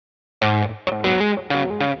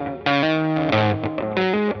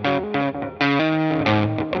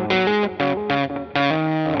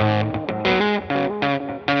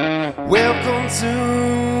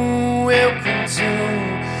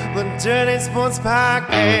Sports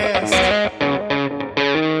Podcast.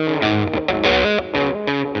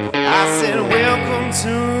 I said, welcome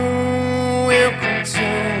to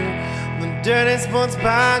the Dirty Sports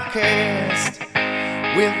Podcast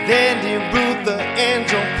with Andy Ruther and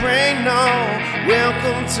Joe Prano.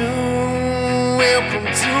 Welcome to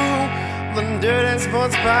the Dirty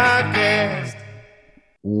Sports Podcast.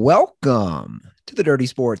 Welcome to the Dirty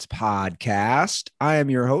Sports Podcast. I am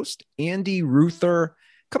your host, Andy Ruther,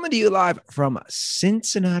 coming to you live from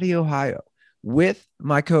Cincinnati, Ohio, with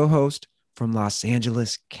my co-host from Los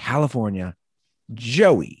Angeles, California,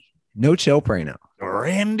 Joey No Chill Prano.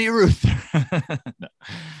 Randy Ruther.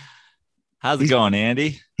 How's it going,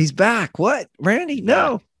 Andy? He's back. What? Randy?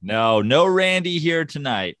 No. No Randy here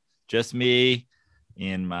tonight. Just me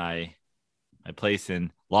in my place in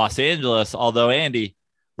Los Angeles. Although, Andy,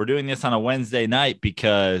 we're doing this on a Wednesday night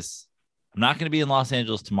because I'm not going to be in Los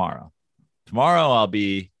Angeles tomorrow. Tomorrow, I'll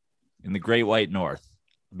be in the Great White North.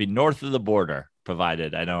 I'll be north of the border,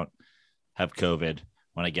 provided I don't have COVID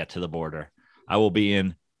when I get to the border. I will be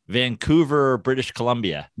in Vancouver, British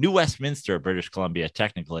Columbia, New Westminster, British Columbia,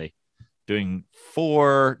 technically, doing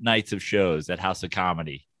 4 nights of shows at House of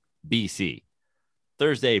Comedy, BC,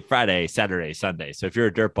 Thursday, Friday, Saturday, Sunday. So if you're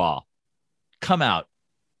a dirtball, come out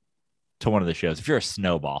to one of the shows. If you're a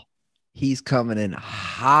snowball, he's coming in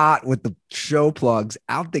hot with the show plugs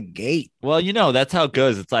out the gate. Well, you know, that's how it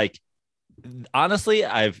goes. It's like, honestly,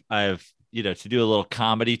 I've, to do a little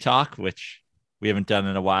comedy talk, which we haven't done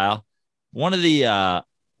in a while. One of the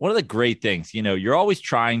great things, you're always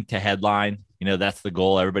trying to headline, that's the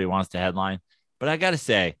goal. Everybody wants to headline, but I got to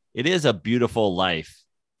say, it is a beautiful life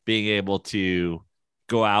being able to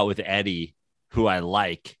go out with Eddie, who I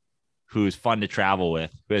like, who's fun to travel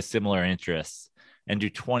with, who has similar interests, and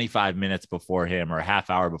do 25 minutes before him or a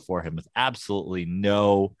half hour before him with absolutely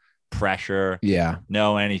no pressure. Yeah.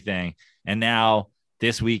 No anything. And now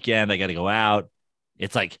this weekend, I got to go out.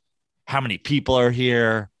 It's like, how many people are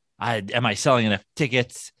here? Am I selling enough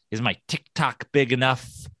tickets? Is my TikTok big enough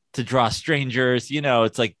to draw strangers?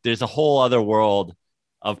 It's like there's a whole other world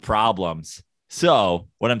of problems. So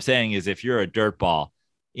what I'm saying is if you're a dirtball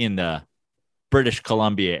in the British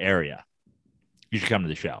Columbia area, you should come to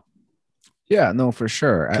the show. Yeah, no, for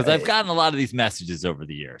sure. Because I've gotten a lot of these messages over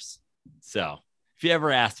the years. So if you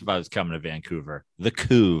ever asked if I was coming to Vancouver, the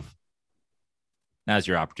Couve, now's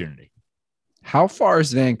your opportunity. How far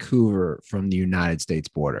is Vancouver from the United States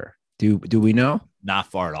border? Do we know?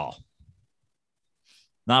 Not far at all.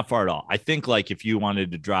 Not far at all. I think like if you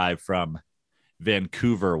wanted to drive from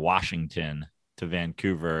Vancouver, Washington to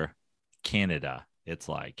Vancouver, Canada, it's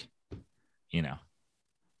like,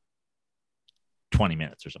 20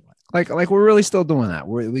 minutes or something. Like we're really still doing that.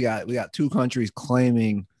 We got 2 countries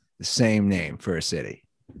claiming the same name for a city.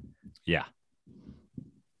 Yeah.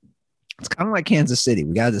 It's kind of like Kansas City.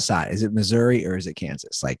 We got to decide, is it Missouri or is it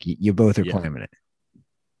Kansas? Like you both are claiming it.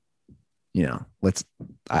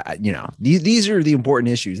 These are the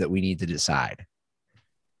important issues that we need to decide.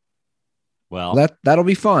 Well, that'll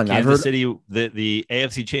be fun. Kansas City, the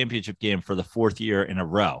AFC Championship game for the 4th year in a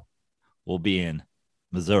row will be in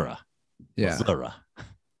Missouri. Yeah. Missouri.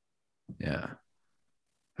 Yeah.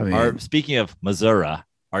 I mean, speaking of Missouri,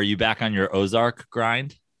 are you back on your Ozark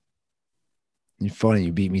grind? You're funny.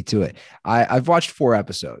 You beat me to it. I've watched 4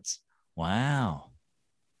 episodes. Wow.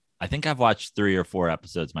 I think I've watched 3 or 4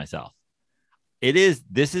 episodes myself. I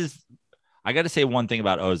got to say one thing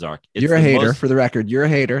about Ozark. You're a hater, for the record. You're a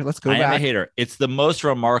hater. Let's go back. I am a hater. It's the most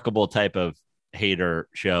remarkable type of hater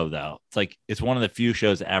show, though. It's one of the few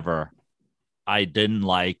shows ever I didn't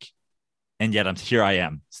like, and yet here I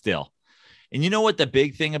am still. And you know what the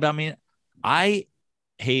big thing about me? I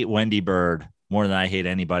hate Wendy Bird more than I hate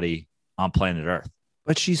anybody on planet Earth.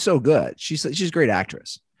 But she's so good. She's a great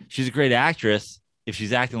actress. She's a great actress if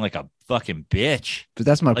she's acting like a fucking bitch. But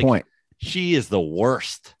that's my point. She is the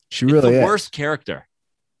worst. She really is the worst character.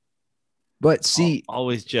 But see,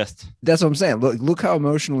 always just that's what I'm saying. Look how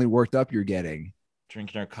emotionally worked up you're getting.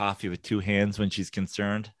 Drinking her coffee with 2 hands when she's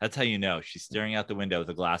concerned. That's how you know she's staring out the window with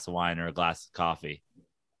a glass of wine or a glass of coffee,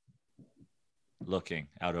 looking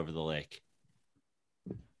out over the lake.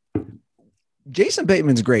 Jason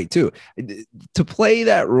Bateman's great too. To play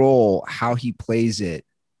that role, how he plays it,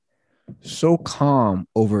 so calm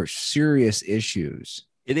over serious issues.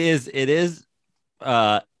 It is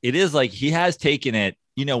like he has taken it.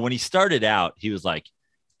 When he started out, he was like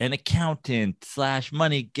an accountant /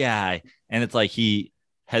 money guy. And it's like he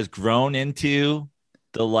has grown into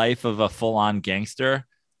the life of a full-on gangster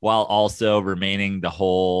while also remaining the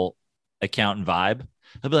whole accountant vibe.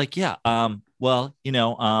 He'll be like, yeah, I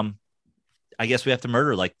guess we have to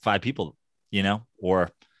murder like 5 people, or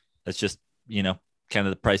let's just, kind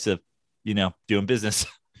of the price of, doing business.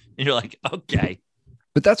 And you're like, okay.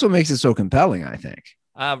 But that's what makes it so compelling, I think.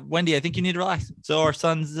 Wendy, I think you need to relax. So our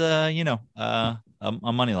son's, a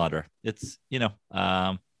money launderer. It's,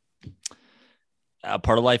 a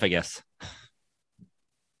part of life, I guess.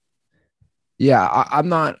 Yeah, I'm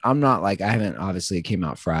not like, I haven't, obviously it came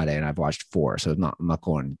out Friday and I've watched 4, so I'm not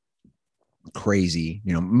going crazy.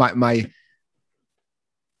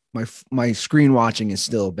 My screen watching has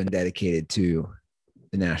still been dedicated to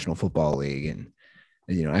the National Football League, and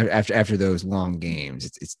after those long games,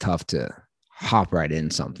 it's tough to hop right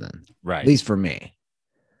in something. Right. At least for me.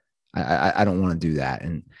 I don't want to do that.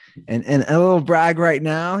 And a little brag right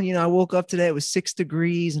now, I woke up today, it was 6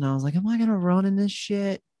 degrees, and I was like, am I gonna run in this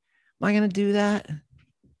shit? Am I gonna do that?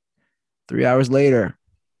 3 hours later,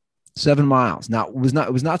 7 miles. Now it was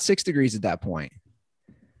not 6 degrees at that point.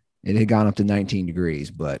 It had gone up to 19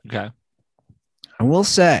 degrees, but okay. I will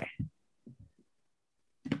say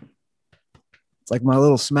it's like my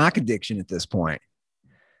little smack addiction at this point.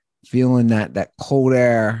 Feeling that cold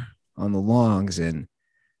air on the lungs, and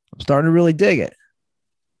I'm starting to really dig it.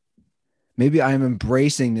 Maybe I am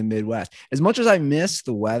embracing the Midwest. As much as I miss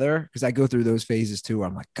the weather, because I go through those phases too, where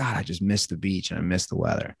I'm like, God, I just miss the beach and I miss the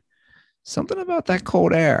weather. Something about that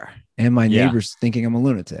cold air and my neighbors thinking I'm a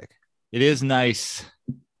lunatic. It is nice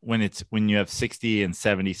when you have 60 and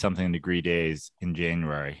 70 something degree days in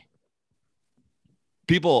January.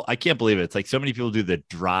 People, I can't believe it. It's like so many people do the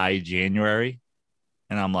dry January.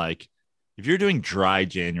 And I'm like, if you're doing dry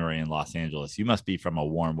January in Los Angeles, you must be from a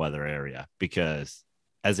warm weather area, because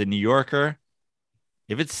as a New Yorker,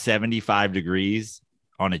 if it's 75 degrees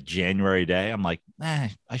on a January day, I'm like, I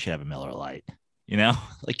should have a Miller Lite,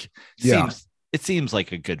 like it seems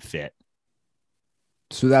like a good fit.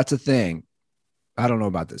 So that's a thing. I don't know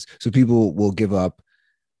about this. So people will give up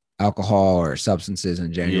alcohol or substances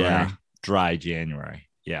in January. Yeah, dry January.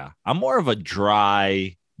 Yeah. I'm more of a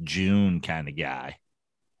dry June kind of guy.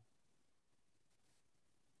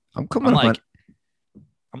 I'm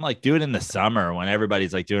like, do it in the summer when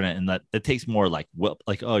everybody's like doing it. And that takes more like,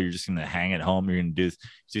 oh, you're just going to hang at home. You're going to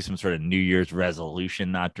do some sort of New Year's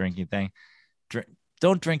resolution, not drinking thing.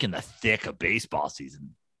 Don't drink in the thick of baseball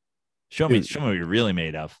season. Show me what you're really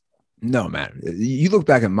made of. No, man. You look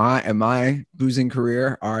back at my boozing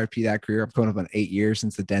career, RIP that career. I'm coming up on 8 years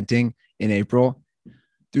since the denting in April.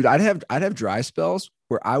 Dude, I'd have dry spells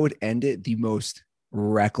where I would end it the most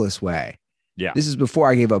reckless way. Yeah. This is before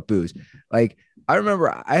I gave up booze. Like, I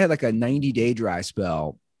remember I had like a 90-day dry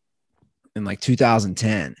spell in like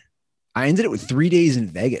 2010. I ended it with 3 days in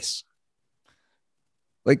Vegas.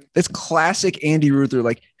 Like, that's classic Andy Ruther.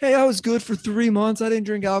 Like, hey, I was good for 3 months. I didn't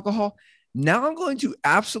drink alcohol. Now I'm going to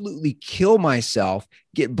absolutely kill myself,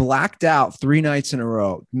 get blacked out 3 nights in a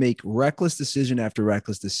row, make reckless decision after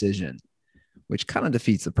reckless decision, which kind of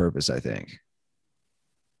defeats the purpose, I think.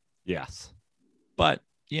 Yes. But,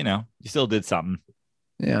 you still did something.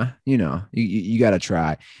 Yeah. You got to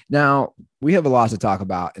try. Now, we have a lot to talk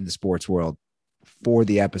about in the sports world for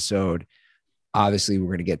the episode. Obviously, we're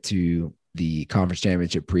going to get to the conference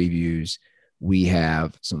championship previews. We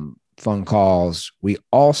have some fun calls. We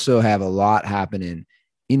also have a lot happening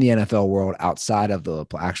in the NFL world outside of the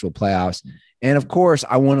actual playoffs. And of course,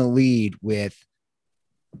 I want to lead with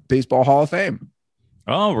Baseball Hall of Fame.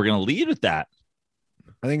 Oh, we're going to lead with that.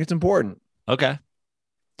 I think it's important. Okay.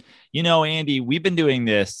 Andy, we've been doing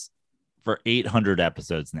this for 800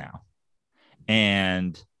 episodes now,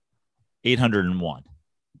 and 801.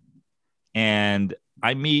 And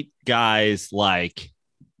I meet guys like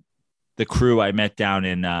the crew I met down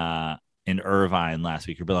in Irvine last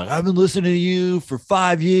week who've been like, I've been listening to you for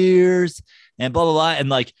 5 years and blah, blah, blah. And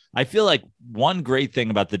like, I feel like one great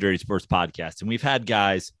thing about the Dirty Sports Podcast, and we've had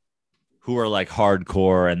guys who are like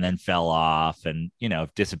hardcore and then fell off and,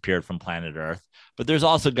 disappeared from planet Earth. But there's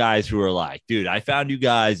also guys who are like, dude, I found you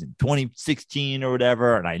guys in 2016 or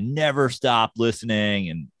whatever, and I never stopped listening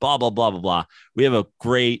and blah, blah, blah, blah, blah. We have a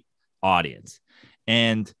great audience.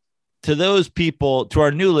 And to those people, to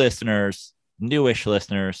our newish listeners,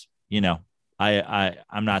 I'm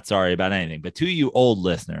not sorry about anything, but to you old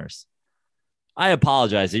listeners, I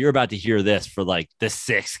apologize that you're about to hear this for like the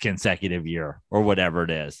 6th consecutive year or whatever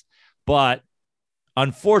it is. But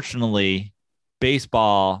unfortunately,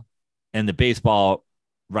 baseball and the Baseball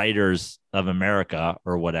Writers of America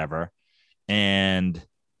or whatever, and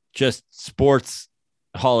just sports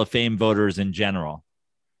Hall of Fame voters in general,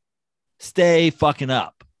 stay fucking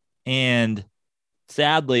up. And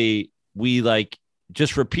sadly, we like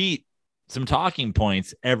just repeat some talking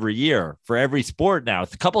points every year for every sport now.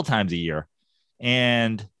 It's a couple times a year.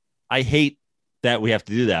 And I hate that we have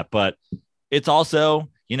to do that, but it's also,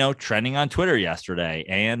 trending on Twitter yesterday,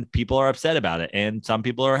 and people are upset about it, and some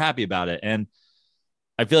people are happy about it. And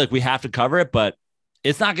I feel like we have to cover it, but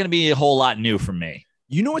it's not going to be a whole lot new from me.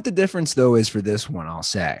 You know what the difference, though, is for this one, I'll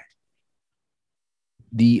say.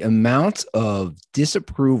 The amount of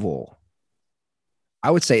disapproval,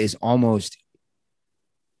 I would say, is almost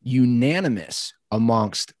unanimous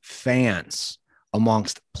amongst fans,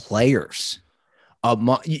 amongst players. As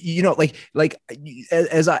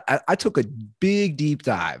I took a big deep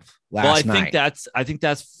dive last night. I think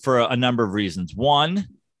that's for a number of reasons. One,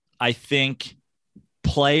 I think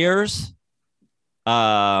players,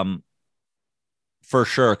 for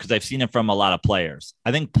sure, because I've seen it from a lot of players.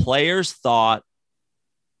 I think players thought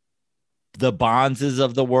the Bonzes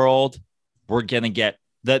of the world were going to get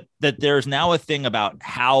that there's now a thing about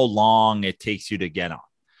how long it takes you to get on.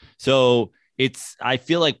 So I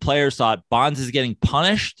feel like players thought Bonds is getting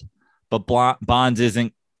punished, but Bonds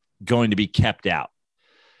isn't going to be kept out,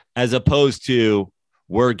 as opposed to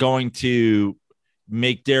we're going to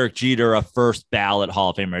make Derek Jeter a first ballot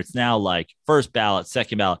Hall of Famer. It's now like first ballot,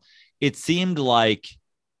 second ballot. It seemed like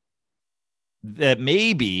that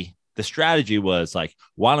maybe the strategy was like,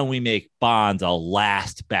 why don't we make Bonds a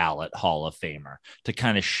last ballot Hall of Famer to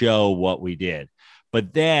kind of show what we did?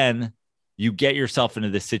 But then you get yourself into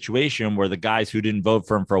this situation where the guys who didn't vote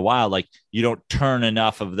for him for a while, like you don't turn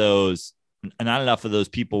enough of those, not enough of those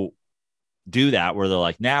people do that, where they're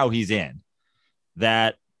like, now he's in.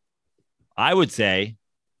 That I would say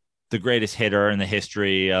the greatest hitter in the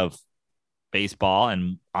history of baseball,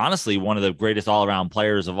 and honestly, one of the greatest all-around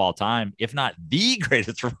players of all time, if not the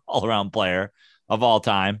greatest all-around player of all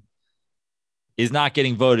time, is not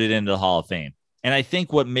getting voted into the Hall of Fame. And I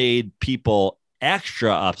think what made people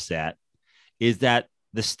extra upset is that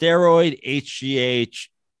the steroid, HGH,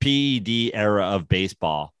 PED era of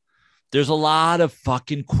baseball, there's a lot of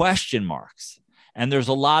fucking question marks. And there's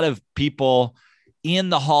a lot of people in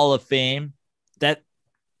the Hall of Fame that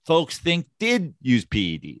folks think did use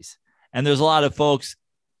PEDs. And there's a lot of folks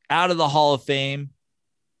out of the Hall of Fame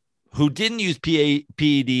who didn't use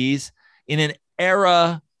PEDs in an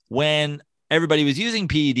era when everybody was using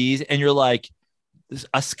PEDs. And you're like,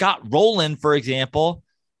 a Scott Rowland, for example,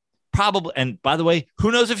 probably, and by the way,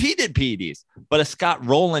 who knows if he did PEDs, but a Scott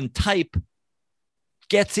Rowland type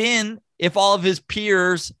gets in if all of his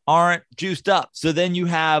peers aren't juiced up. So then you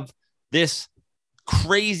have this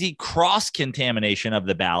crazy cross-contamination of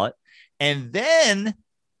the ballot. And then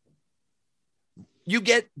you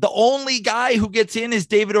get the only guy who gets in is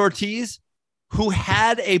David Ortiz, who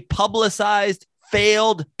had a publicized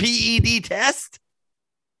failed PED test.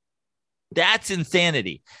 That's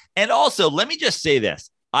insanity. And also, let me just say this.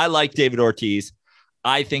 I like David Ortiz.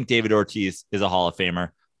 I think David Ortiz is a Hall of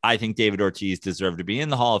Famer. I think David Ortiz deserved to be in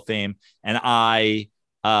the Hall of Fame. And I,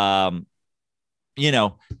 don't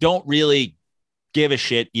really give a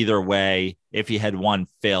shit either way if he had one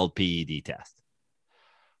failed PED test.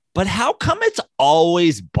 But how come it's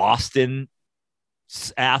always Boston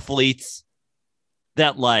athletes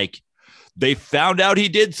that like they found out he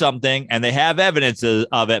did something and they have evidence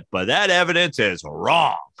of it, but that evidence is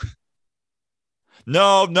wrong?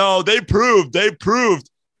 No, they proved,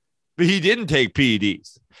 but he didn't take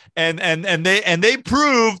PEDs. And they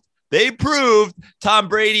proved Tom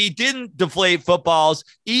Brady didn't deflate footballs,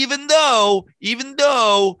 even though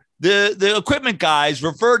the equipment guys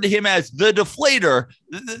referred to him as the deflator.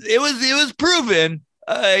 It was proven.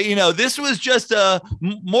 This was just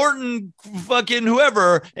Morton fucking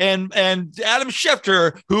whoever and Adam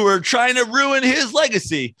Schefter who were trying to ruin his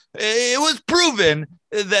legacy. It was proven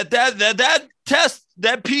that test,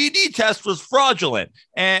 that PED test was fraudulent,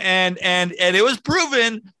 and it was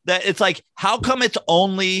proven that it's like, how come it's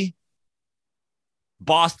only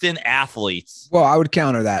Boston athletes? Well, I would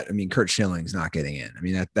counter that. I mean, Curt Schilling's not getting in. I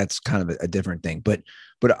mean, that's kind of a different thing. But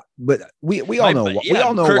we all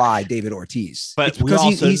know why David Ortiz. But it's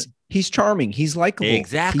because he's charming. He's likable.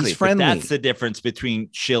 Exactly. He's friendly. But that's the difference between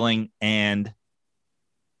Schilling and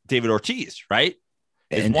David Ortiz, right?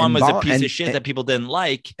 One was a piece of shit that people didn't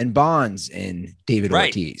like, and Bonds and David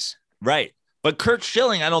Ortiz, right? But Curt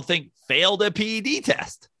Schilling, I don't think failed a PED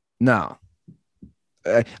test. No.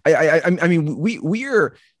 I mean,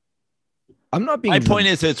 we're. I'm not being. My point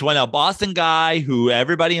is, it's when a Boston guy who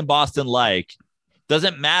everybody in Boston like,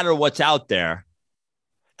 doesn't matter what's out there,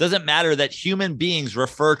 doesn't matter that human beings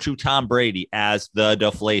refer to Tom Brady as the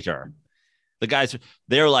deflator. The guys,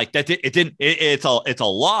 they're like that. It's a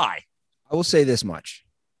lie. I will say this much,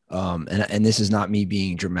 and this is not me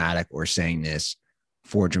being dramatic or saying this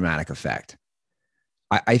for dramatic effect.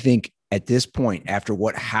 I think at this point, after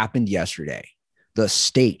what happened yesterday, the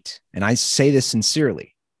state, and I say this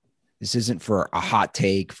sincerely, This isn't for a hot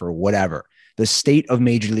take, for whatever. The state of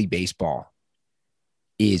Major League Baseball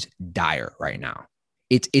is dire right now.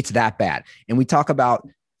 It's that bad. And we talk about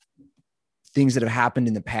things that have happened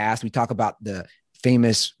in the past. We talk about the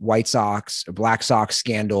famous White Sox or Black Sox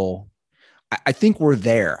scandal. I think we're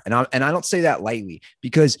there. And I don't say that lightly,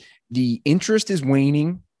 because the interest is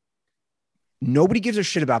waning. Nobody gives a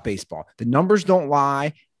shit about baseball. The numbers don't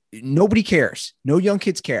lie. Nobody cares. No young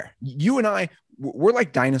kids care. You and I, we're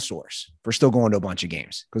like dinosaurs. We're still going to a bunch of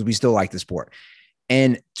games because we still like the sport.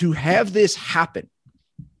 And to have this happen,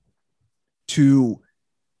 to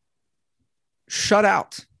shut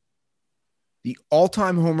out the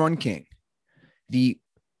all-time home run king, the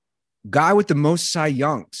guy with the most Cy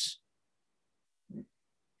Youngs,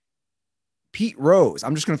 Pete Rose.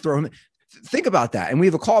 I'm just going to throw him in. Think about that. And we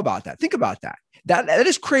have a call about that. Think about that. That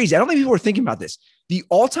is crazy. I don't think people are thinking about this. The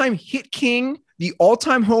all-time hit king, the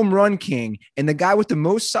all-time home run king, and the guy with the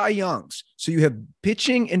most Cy Youngs. So you have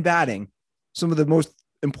pitching and batting, some of the most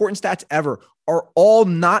important stats ever, are all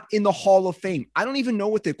not in the Hall of Fame. I don't even know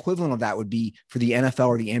what the equivalent of that would be for the NFL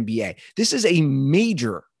or the NBA. This is a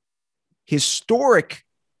major, historic,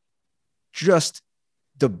 just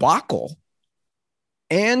debacle.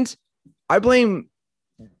 And I blame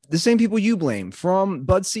the same people you blame, from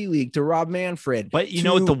Bud Selig to Rob Manfred. But you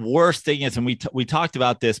know what the worst thing is, and we talked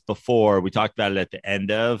about this before. We talked about it at the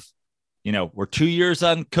end of, we're 2 years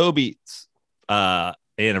on Kobe's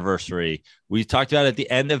anniversary. We talked about it at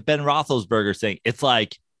the end of Ben Roethlisberger's thing. It's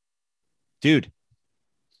like, dude,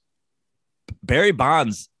 Barry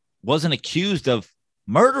Bonds wasn't accused of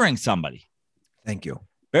murdering somebody. Thank you.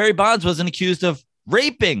 Barry Bonds wasn't accused of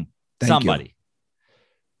raping somebody.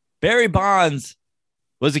 Barry Bonds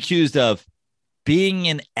was accused of being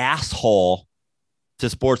an asshole to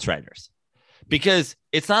sports writers, because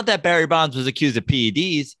it's not that Barry Bonds was accused of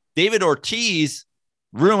PEDs. David Ortiz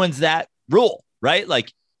ruins that rule, right?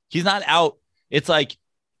 Like, he's not out. It's like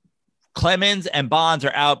Clemens and Bonds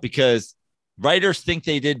are out because writers think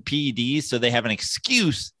they did PEDs, so they have an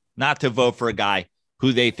excuse not to vote for a guy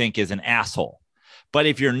who they think is an asshole. But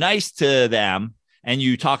if you're nice to them and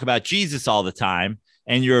you talk about Jesus all the time,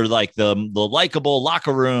 and you're like the likable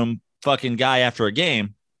locker room fucking guy after a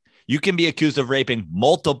game, you can be accused of raping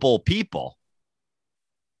multiple people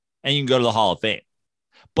and you can go to the Hall of Fame.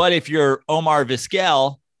 But if you're Omar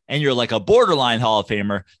Vizquel and you're like a borderline Hall of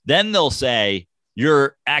Famer, then they'll say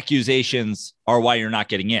your accusations are why you're not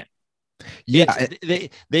getting in. Yeah.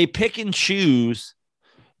 They pick and choose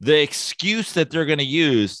the excuse that they're going to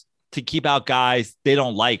use to keep out guys they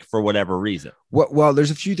don't like for whatever reason. Well,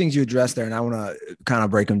 there's a few things you addressed there, and I want to kind of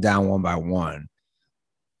break them down one by one.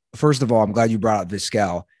 First of all, I'm glad you brought up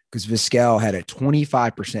Vizquel, because Vizquel had a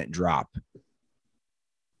 25% drop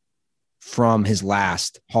from his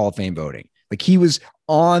last Hall of Fame voting. Like, he was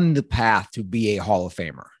on the path to be a Hall of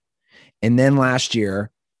Famer. And then last year,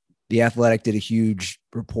 The Athletic did a huge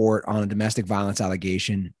report on a domestic violence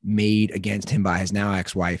allegation made against him by his now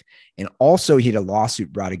ex-wife. And also he had a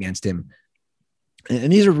lawsuit brought against him.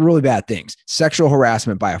 And these are really bad things. Sexual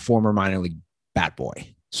harassment by a former minor league bat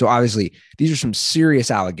boy. So obviously these are some serious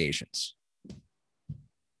allegations.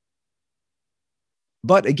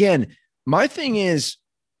 But again, my thing is,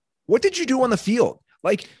 what did you do on the field?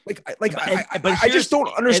 I just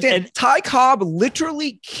don't understand. Ty Cobb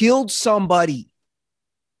literally killed somebody.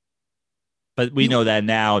 But we know that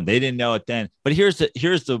now, and they didn't know it then. But here's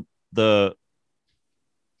the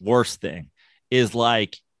worst thing is,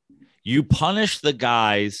 like, you punish the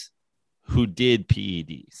guys who did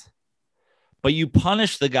PEDs, but you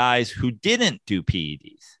punish the guys who didn't do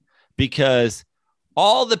PEDs, because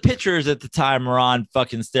all the pitchers at the time were on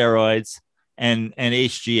fucking steroids and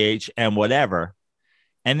HGH and whatever.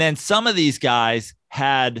 And then some of these guys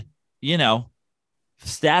had,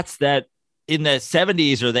 stats that in the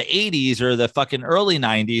 70s or the 80s or the fucking early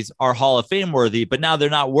 90s are Hall of Fame worthy, but now they're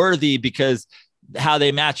not worthy because how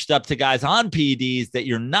they matched up to guys on PEDs that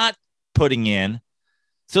you're not putting in.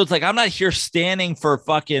 So it's like, I'm not here standing for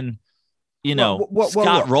fucking,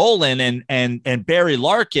 Scott Rowland and Barry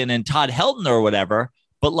Larkin and Todd Helton or whatever.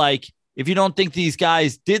 But, like, if you don't think these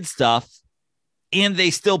guys did stuff and they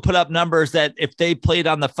still put up numbers that if they played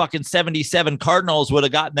on the fucking 77 Cardinals would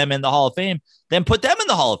have gotten them in the Hall of Fame, then put them in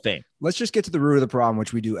the Hall of Fame. Let's just get to the root of the problem,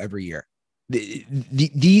 which we do every year. We're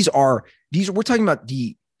talking about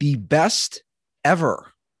the best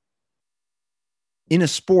ever in a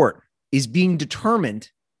sport is being determined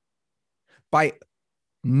by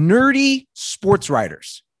nerdy sports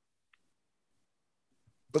writers.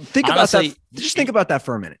 But think Honestly, about that. Just think about that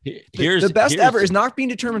for a minute. Here's The best ever is not being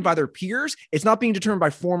determined by their peers. It's not being determined by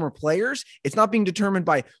former players. It's not being determined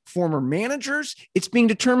by former managers. It's being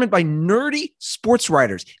determined by nerdy sports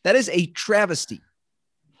writers. That is a travesty.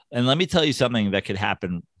 And let me tell you something that could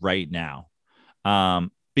happen right now.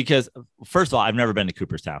 Because first of all, I've never been to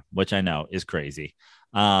Cooperstown, which I know is crazy.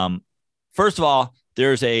 First of all,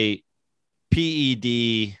 there's a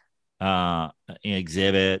PED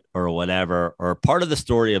exhibit or whatever, or part of the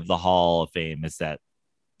story of the Hall of Fame is that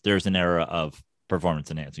there's an era of performance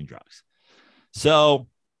enhancing drugs. So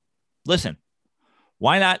listen,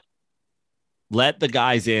 why not let the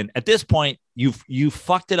guys in? At this point, you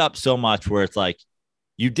fucked it up so much where it's like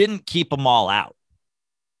you didn't keep them all out.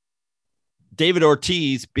 David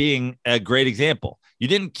Ortiz being a great example. You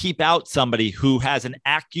didn't keep out somebody who has an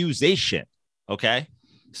accusation. Okay.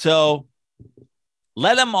 So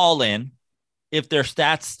let them all in if their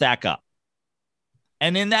stats stack up.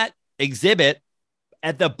 And in that exhibit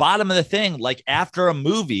at the bottom of the thing, like after a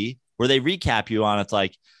movie where they recap you on, it's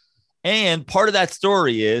like, and part of that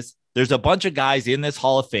story is there's a bunch of guys in this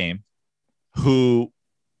Hall of Fame who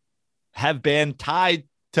have been tied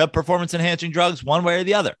to performance enhancing drugs one way or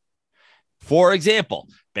the other. For example,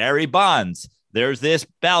 Barry Bonds, there's this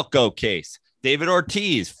Balco case. David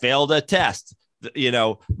Ortiz failed a test.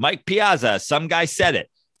 Mike Piazza, some guy said it.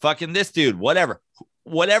 Fucking this dude, whatever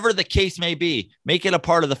the case may be, make it a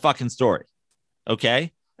part of the fucking story.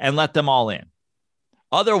 Okay. And let them all in.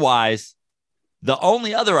 Otherwise, the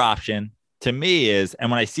only other option to me is, and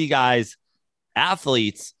when I see guys,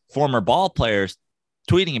 athletes, former ball players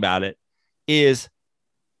tweeting about it, is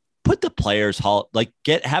put the players hall,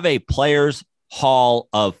 have a players hall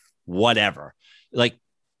of whatever,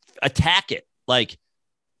 attack it,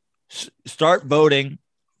 start voting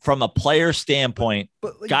from a player standpoint,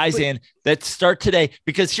 guys in that start today.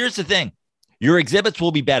 Because here's the thing, your exhibits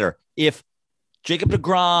will be better if Jacob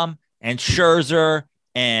deGrom and Scherzer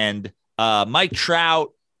and Mike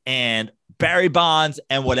Trout and Barry Bonds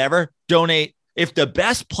and whatever donate. If the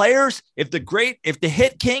best players, if the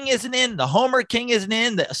hit king isn't in, the homer king isn't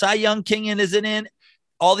in, the Cy Young king isn't in,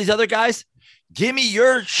 all these other guys, give me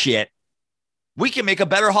your shit. We can make a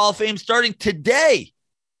better Hall of Fame starting today.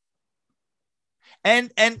 And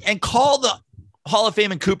call the Hall of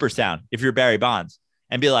Fame in Cooperstown if you're Barry Bonds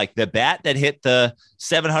and be like, the bat that hit the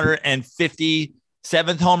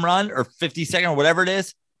 757th home run or 52nd or whatever it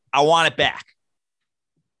is, I want it back.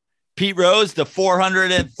 Pete Rose, the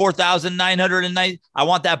 4,990, I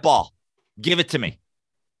want that ball. Give it to me.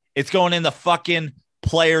 It's going in the fucking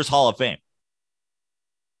Players Hall of Fame.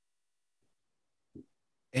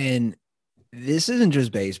 And this isn't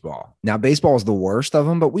just baseball. Now, baseball is the worst of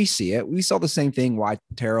them, but we see it. We saw the same thing why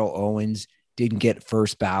Terrell Owens didn't get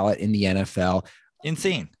first ballot in the NFL.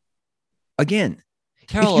 Insane. Again,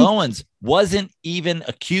 Terrell Owens wasn't even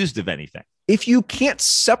accused of anything. If you can't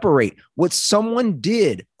separate what someone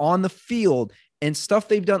did on the field and stuff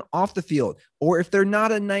they've done off the field, or if they're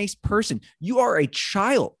not a nice person, you are a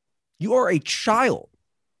child. You are a child.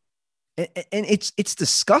 And it's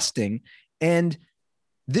disgusting. And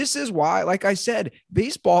this is why, like I said,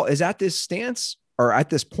 baseball is at this stance or at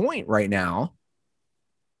this point right now.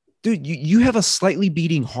 Dude, you have a slightly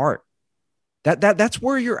beating heart. That's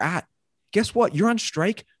where you're at. Guess what? You're on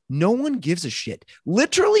strike. No one gives a shit.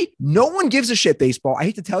 Literally, no one gives a shit, baseball. I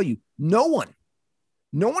hate to tell you, no one.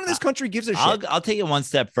 No one in this country gives a shit. I'll take it one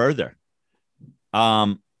step further.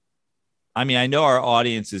 I know our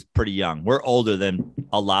audience is pretty young. We're older than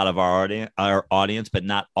a lot of our audience, but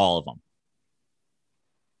not all of them.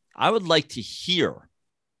 I would like to hear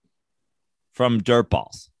from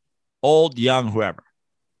dirtballs, old, young, whoever.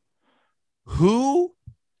 Who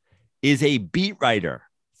is a beat writer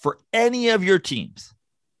for any of your teams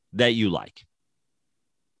that you like?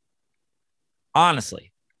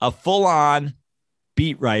 Honestly, a full-on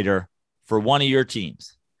beat writer for one of your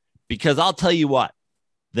teams. Because I'll tell you what,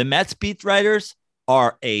 the Mets beat writers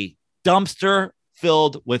are a dumpster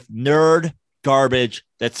filled with nerd garbage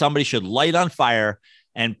that somebody should light on fire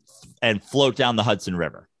and float down the Hudson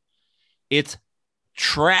River. It's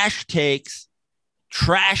trash takes,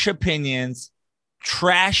 trash opinions,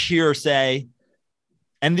 trash hearsay.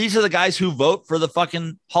 And these are the guys who vote for the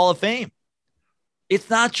fucking Hall of Fame. It's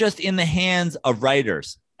not just in the hands of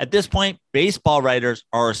writers. At this point, baseball writers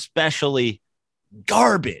are especially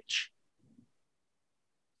garbage.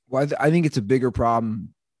 Well, I think it's a bigger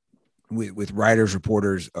problem with writers,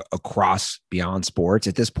 reporters across beyond sports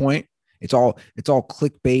at this point. It's all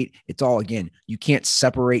clickbait. It's all, again, you can't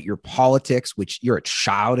separate your politics, which you're a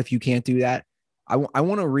child if you can't do that. I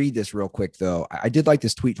want to read this real quick, though. I did like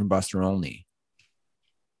this tweet from Buster Olney,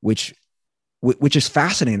 which which is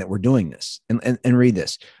fascinating that we're doing this. And read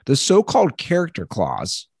this. The so-called character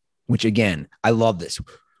clause, which again, I love this.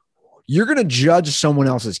 You're going to judge someone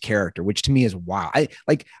else's character, which to me is wow.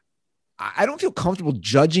 I don't feel comfortable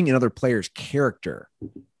judging another player's character.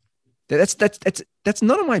 That's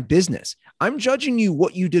none of my business. I'm judging you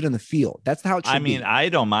what you did in the field. That's how it should be. I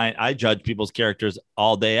don't mind. I judge people's characters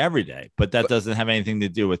all day, every day, but that doesn't have anything to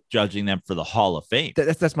do with judging them for the Hall of Fame.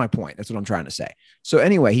 That's my point. That's what I'm trying to say. So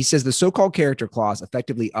anyway, he says the so-called character clause,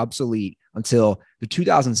 effectively obsolete until the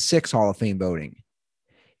 2006 Hall of Fame voting,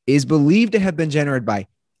 is believed to have been generated by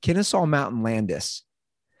Kennesaw Mountain Landis,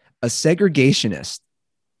 a segregationist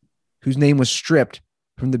whose name was stripped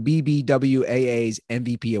from the BBWAA's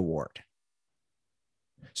MVP award.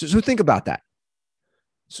 So think about that.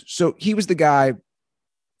 So he was the guy,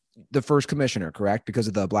 the first commissioner, correct? Because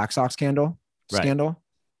of the Black Sox scandal. Right.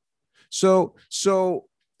 So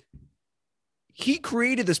he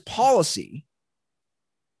created this policy.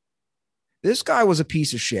 This guy was a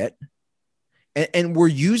piece of shit. And we're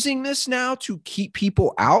using this now to keep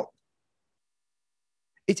people out.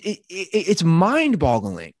 It's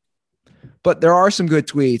mind-boggling. But there are some good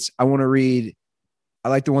tweets I want to read. I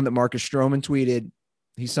like the one that Marcus Stroman tweeted.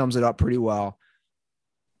 He sums it up pretty well.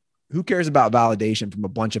 Who cares about validation from a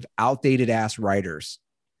bunch of outdated ass writers?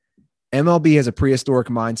 MLB has a prehistoric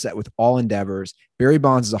mindset with all endeavors. Barry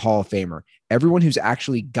Bonds is a Hall of Famer. Everyone who's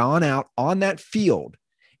actually gone out on that field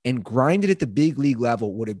and grinded at the big league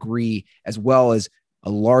level would agree, as well as a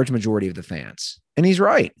large majority of the fans. And he's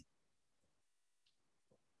right.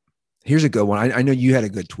 Here's a good one. I know you had a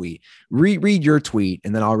good tweet. Read your tweet,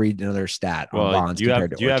 and then I'll read another stat on Bonds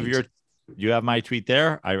compared to Ortiz. You have my tweet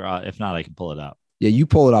there? If not, I can pull it up. Yeah, you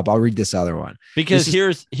pull it up. I'll read this other one. Because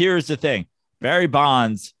here's the thing. Barry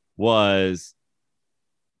Bonds was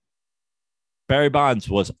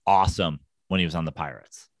awesome when he was on the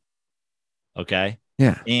Pirates. Okay?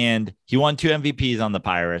 Yeah. And he won 2 MVPs on the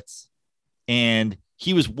Pirates. And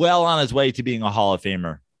he was well on his way to being a Hall of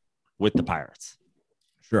Famer with the Pirates.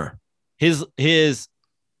 Sure. His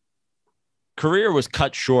career was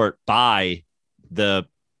cut short by the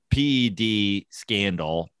PED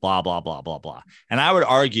scandal, blah, blah, blah, blah, blah. And I would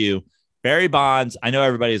argue Barry Bonds, I know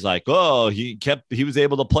everybody's like, oh, he was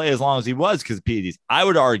able to play as long as he was because of PEDs. I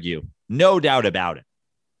would argue, no doubt about it,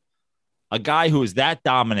 a guy who is that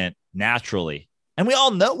dominant naturally, and we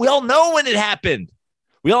all know when it happened.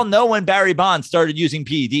 We all know when Barry Bonds started using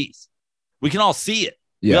PEDs. We can all see it.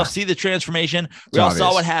 Yeah. We all see the transformation. We all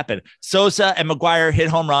saw what happened. Sosa and McGwire hit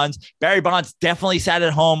home runs. Barry Bonds definitely sat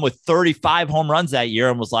at home with 35 home runs that year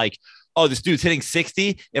and was like, oh, this dude's hitting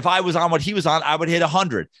 60. If I was on what he was on, I would hit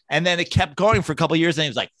 100. And then it kept going for a couple of years. And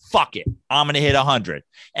he was like, fuck it. I'm going to hit 100.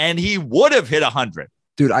 And he would have hit 100.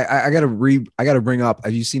 Dude, I got to bring up,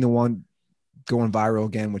 have you seen the one going viral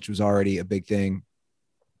again, which was already a big thing?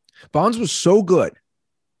 Bonds was so good.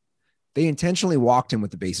 They intentionally walked him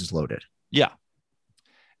with the bases loaded. Yeah.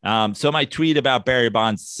 So my tweet about Barry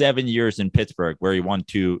Bonds' 7 years in Pittsburgh, where he won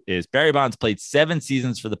 2, is Barry Bonds played 7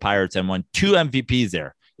 seasons for the Pirates and won 2 MVPs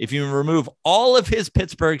there. If you remove all of his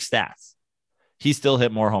Pittsburgh stats, he still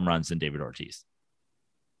hit more home runs than David Ortiz.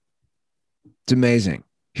 It's amazing.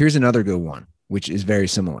 Here's another good one, which is very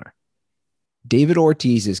similar. David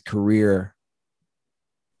Ortiz's career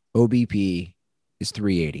OBP is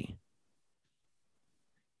 380.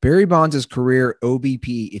 Barry Bonds' career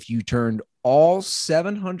OBP, if you turned all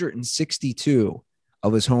 762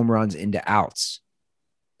 of his home runs into outs,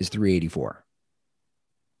 is 384.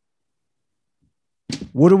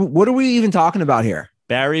 What are we even talking about here?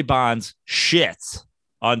 Barry Bonds shits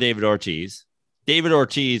on David Ortiz. David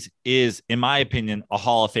Ortiz is, in my opinion, a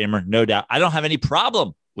Hall of Famer, no doubt. I don't have any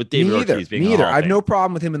problem with David Ortiz being a Hall of Fame. I have no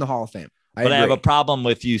problem with him in the Hall of Fame. I have a problem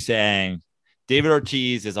with you saying David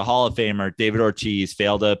Ortiz is a Hall of Famer. David Ortiz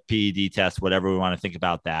failed a PED test, whatever we want to think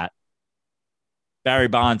about that. Barry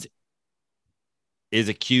Bonds is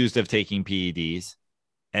accused of taking PEDs,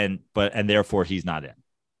 and therefore he's not in.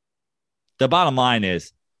 The bottom line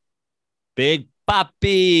is Big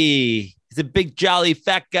Papi. He's a big, jolly,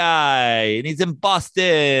 fat guy, and he's in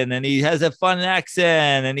Boston, and he has a fun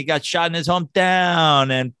accent, and he got shot in his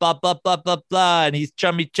hometown, and blah, blah, blah, blah, blah, and he's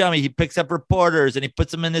chummy. He picks up reporters, and he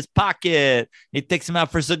puts them in his pocket. He takes them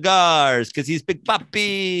out for cigars because he's Big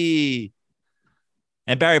Papi.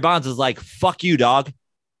 And Barry Bonds is like, fuck you, dog.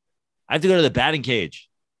 I have to go to the batting cage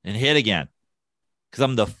and hit again because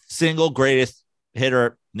I'm the single greatest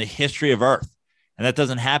hitter in the history of Earth. And that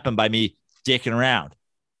doesn't happen by me dicking around.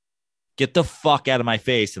 Get the fuck out of my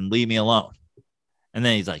face and leave me alone. And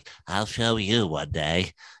then he's like, I'll show you one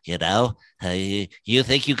day, you know. You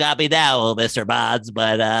think you got me now, Mr. Bonds,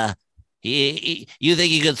 but You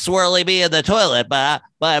think you could swirly me in the toilet, but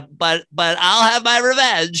I'll have my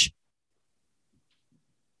revenge.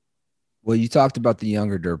 Well, you talked about the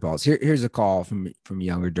younger dirtballs. Here's a call from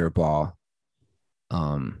younger dirtball,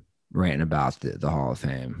 ranting about the Hall of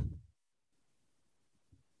Fame.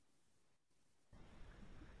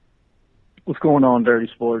 What's going on, Dirty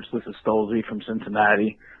Sports? This is Stolzy from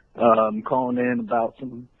Cincinnati. Calling in about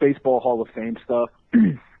some baseball Hall of Fame stuff.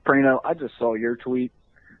 Prano, I just saw your tweet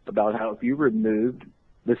about how if you removed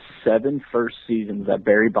the 7 first seasons that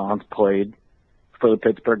Barry Bonds played for the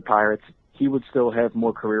Pittsburgh Pirates, he would still have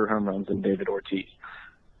more career home runs than David Ortiz.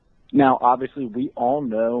 Now, obviously, we all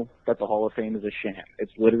know that the Hall of Fame is a sham.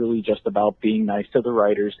 It's literally just about being nice to the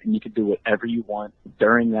writers, and you can do whatever you want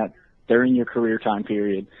during your career time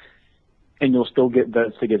period, and you'll still get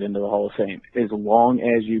votes to get into the Hall of Fame as long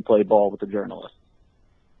as you play ball with the journalists.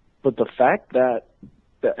 But the fact that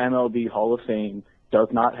the MLB Hall of Fame does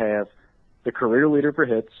not have the career leader for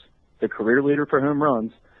hits, the career leader for home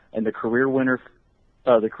runs, and the career leader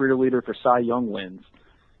for Cy Young wins,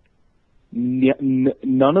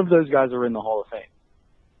 none of those guys are in the Hall of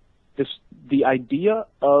Fame. The idea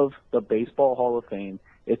of the Baseball Hall of Fame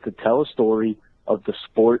is to tell a story of the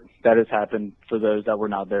sport that has happened for those that were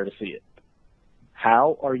not there to see it.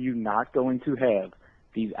 How are you not going to have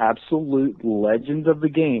these absolute legends of the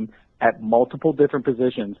game at multiple different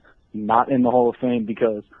positions not in the Hall of Fame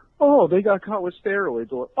because, oh, they got caught with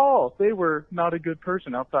steroids, or, oh, they were not a good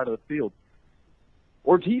person outside of the field?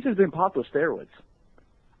 Ortiz has been popped with steroids.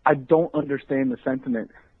 I don't understand the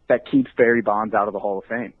sentiment that keeps Barry Bonds out of the Hall of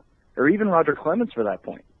Fame, or even Roger Clemens for that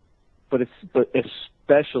point, but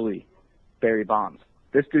especially Barry Bonds.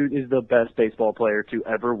 This dude is the best baseball player to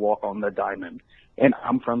ever walk on the diamond, and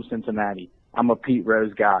I'm from Cincinnati. I'm a Pete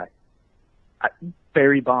Rose guy.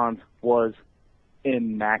 Barry Bonds was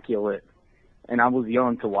immaculate, and I was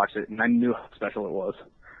young to watch it, and I knew how special it was.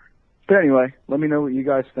 But anyway, let me know what you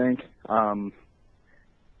guys think.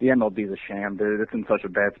 The MLB is a sham, dude. It's in such a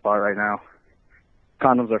bad spot right now.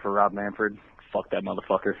 Condoms are for Rob Manfred. Fuck that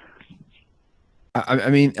motherfucker. I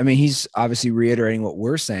mean, he's obviously reiterating what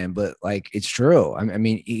we're saying, but like, it's true. I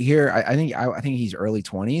mean, here, I think he's early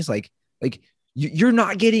 20s. Like you're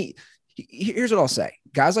not getting. Here's what I'll say,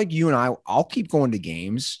 guys like you and I'll keep going to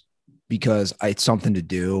games because it's something to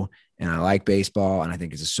do, and I like baseball, and I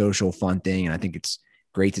think it's a social fun thing, and I think it's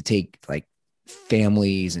great to take like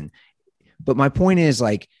families and. But my point is,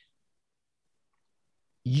 like,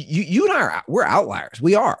 you and I we're outliers.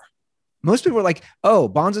 We are. Most people are like, oh,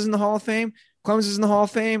 Bonds is in the Hall of Fame. Clemens is in the Hall of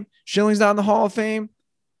Fame. Schilling's not in the Hall of Fame.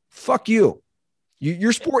 Fuck you.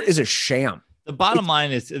 Your sport is a sham. The bottom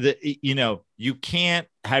line is that, you can't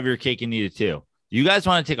have your cake and eat it too. You guys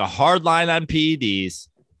want to take a hard line on PEDs,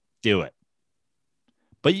 do it.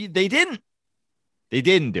 But they didn't. They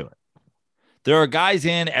didn't do it. There are guys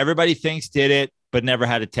in, everybody thinks did it, but never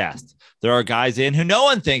had a test. There are guys in who no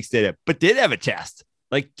one thinks did it, but did have a test,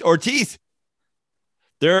 like Ortiz.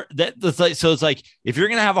 So it's like, if you're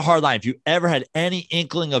going to have a hard line, if you ever had any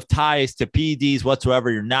inkling of ties to PEDs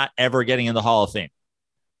whatsoever, you're not ever getting in the Hall of Fame.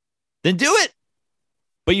 Then do it.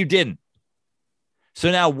 But you didn't.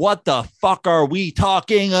 So now what the fuck are we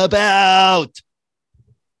talking about?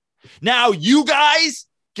 Now you guys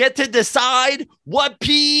get to decide what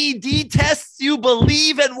PED tests you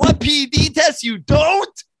believe and what PED tests you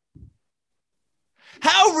don't?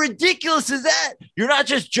 How ridiculous is that? You're not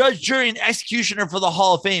just judge, jury, and executioner for the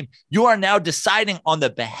Hall of Fame. You are now deciding on the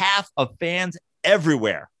behalf of fans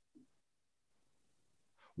everywhere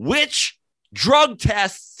which drug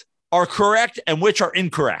tests are correct and which are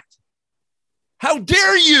incorrect. How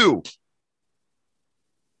dare you?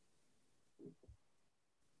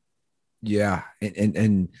 Yeah.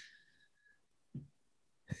 And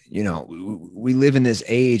we live in this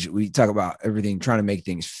age. We talk about everything, trying to make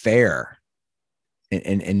things fair.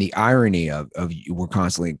 And the irony of we're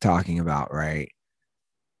constantly talking about, right?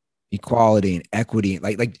 Equality and equity.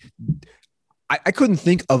 Like I couldn't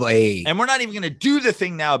think of and we're not even going to do the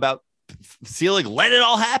thing now about sealing. Let it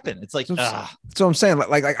all happen. It's like, that's what I'm saying.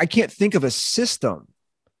 Like I can't think of a system.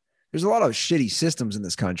 There's a lot of shitty systems in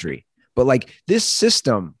this country, but like this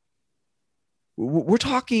system, we're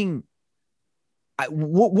talking.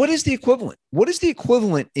 What is the equivalent? What is the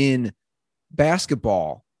equivalent in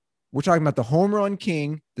basketball? We're talking about the home run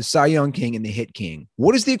king, the Cy Young king, and the hit king.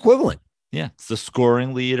 What is the equivalent? Yeah, it's the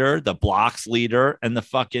scoring leader, the blocks leader, and the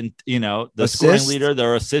fucking, the assist? Scoring leader,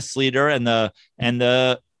 the assist leader, and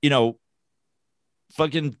the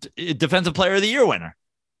fucking defensive player of the year winner.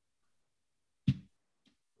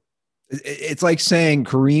 It's like saying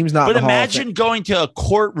Kareem's not. But imagine going to a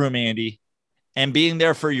courtroom, Andy, and being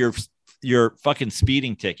there for your fucking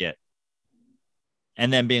speeding ticket,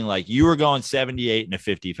 and then being like, you were going 78 and a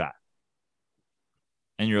 55.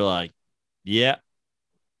 And you're like, yeah,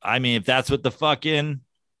 I mean, if that's what the fucking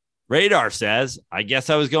radar says, I guess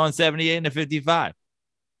I was going 78 and a 55.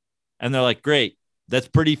 And they're like, great, that's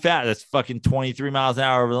pretty fast. That's fucking 23 miles an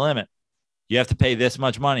hour over the limit. You have to pay this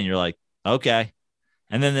much money. And you're like, okay.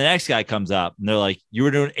 And then the next guy comes up and they're like, you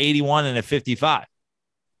were doing 81 and a 55.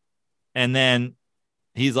 And then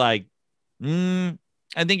he's like, I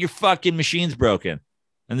think your fucking machine's broken.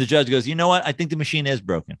 And the judge goes, you know what? I think the machine is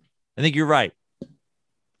broken. I think you're right.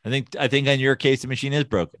 I think in your case, the machine is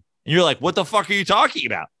broken. And you're like, what the fuck are you talking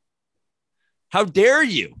about? How dare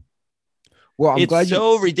you? Well, I'm glad it's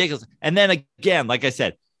so ridiculous. And then again, like I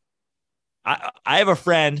said, I have a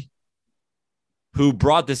friend who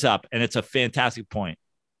brought this up, and it's a fantastic point.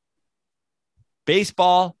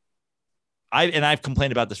 Baseball, I've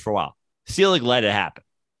complained about this for a while. Selig let it happen.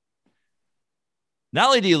 Not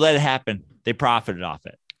only do you let it happen, they profited off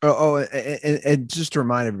it. And just to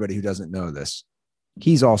remind everybody who doesn't know this,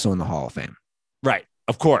 he's also in the Hall of Fame. Right.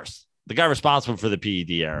 Of course. The guy responsible for the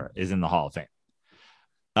PED era is in the Hall of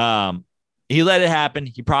Fame. He let it happen.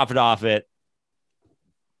 He profited off it.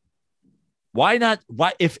 Why not?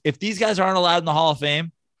 Why, if these guys aren't allowed in the Hall of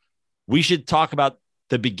Fame, we should talk about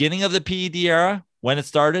the beginning of the PED era, when it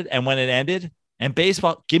started and when it ended. And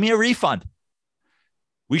baseball, give me a refund.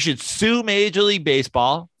 We should sue Major League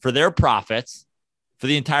Baseball for their profits for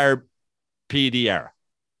the entire PED era.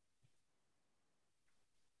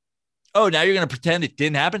 Oh, now you're going to pretend it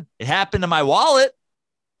didn't happen? It happened to my wallet.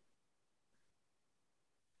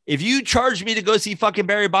 If you charged me to go see fucking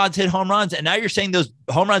Barry Bonds hit home runs and now you're saying those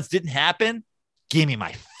home runs didn't happen, give me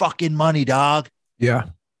my fucking money, dog. Yeah.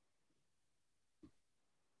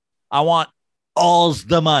 I want all's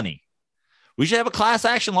the money. We should have a class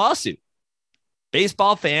action lawsuit.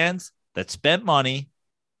 Baseball fans that spent money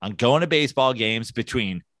on going to baseball games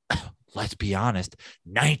between, let's be honest,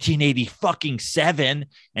 1987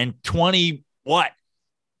 and 20 what?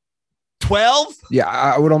 12? Yeah,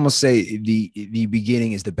 I would almost say the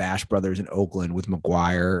beginning is the Bash Brothers in Oakland with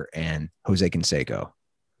McGuire and Jose Canseco.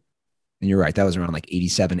 And you're right, that was around like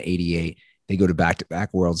 87, 88. They go to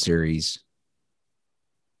back-to-back World Series.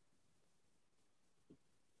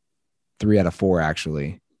 3 out of 4,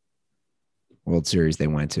 actually. World Series they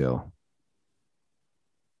went to.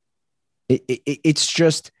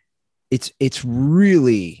 It's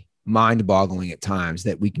really mind-boggling at times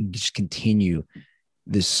that we can just continue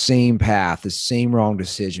the same path, the same wrong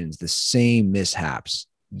decisions, the same mishaps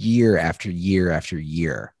year after year after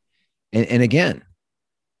year. And again,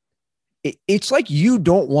 it's like you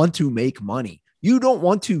don't want to make money. You don't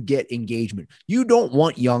want to get engagement. You don't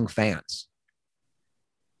want young fans.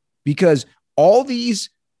 Because all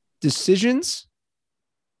these decisions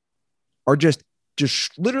are just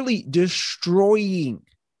literally destroying.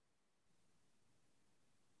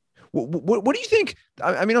 What do you think?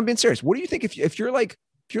 I mean, I'm being serious. What do you think if you're like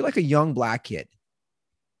a young black kid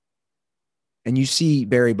and you see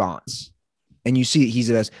Barry Bonds and you see he's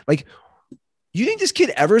the best, like, you think this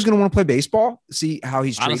kid ever is going to want to play baseball? See how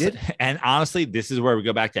he's treated? Honestly, this is where we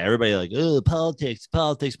go back to everybody like, oh, politics.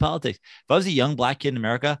 If I was a young black kid in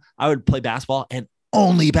America, I would play basketball and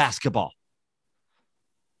only basketball.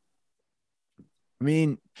 I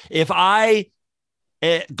mean, if I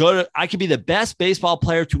could be the best baseball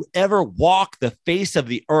player to ever walk the face of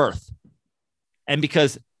the earth. And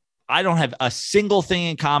because I don't have a single thing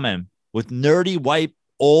in common with nerdy white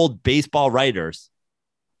old baseball writers,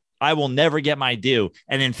 I will never get my due.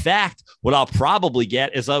 And in fact, what I'll probably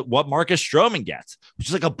get is what Marcus Stroman gets, which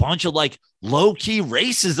is like a bunch of like low-key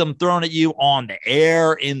racism thrown at you on the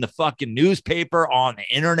air, in the fucking newspaper, on the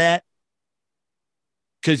internet.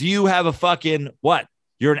 Because you have a fucking, what?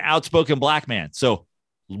 You're an outspoken black man. So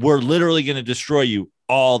we're literally going to destroy you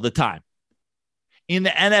all the time. In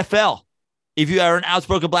the NFL, if you are an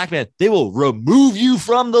outspoken black man, they will remove you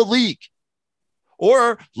from the league.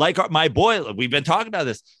 Or like my boy, we've been talking about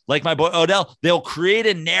this, like my boy Odell, they'll create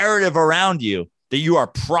a narrative around you that you are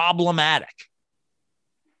problematic.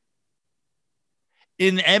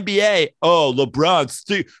 In the NBA, oh,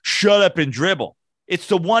 LeBron, shut up and dribble. It's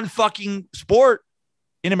the one fucking sport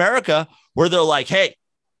in America where they're like, hey,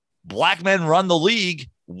 black men run the league.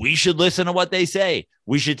 We should listen to what they say.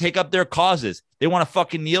 We should take up their causes. They want to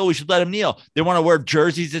fucking kneel. We should let them kneel. They want to wear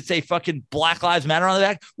jerseys that say fucking Black Lives Matter on the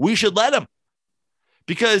back. We should let them.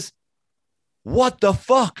 Because what the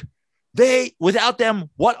fuck? Without them,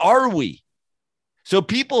 what are we? So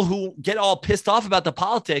people who get all pissed off about the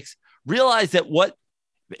politics realize that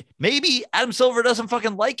maybe Adam Silver doesn't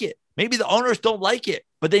fucking like it. Maybe the owners don't like it,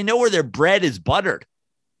 but they know where their bread is buttered.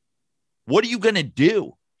 What are you going to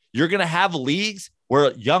do? You're going to have leagues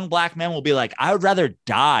where young black men will be like, I would rather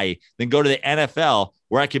die than go to the NFL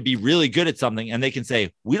where I could be really good at something. And they can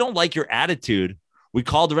say, we don't like your attitude. We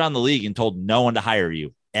called around the league and told no one to hire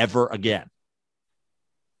you ever again.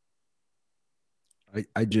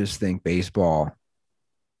 I just think baseball,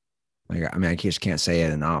 like, I mean, I just can't say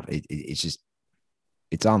it enough. It's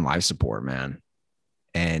on life support, man.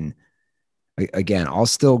 And again, I'll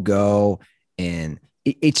still go, and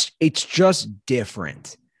it's just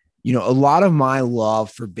different. You know, a lot of my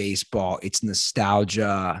love for baseball, it's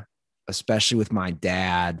nostalgia, especially with my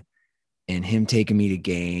dad and him taking me to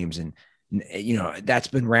games. And, you know, that's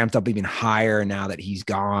been ramped up even higher now that he's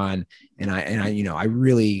gone. And I, you know, I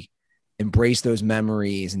really embrace those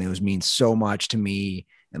memories, and those mean so much to me.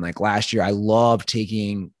 And like last year, I loved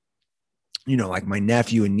taking, you know, like my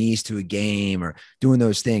nephew and niece to a game or doing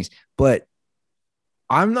those things. But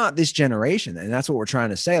I'm not this generation. And that's what we're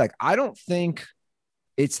trying to say. Like, I don't think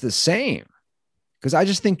it's the same, because I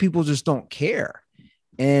just think people just don't care.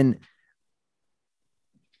 And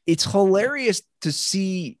it's hilarious to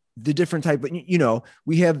see the different type, but you know,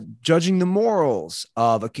 we have judging the morals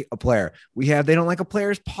of a player. We have, they don't like a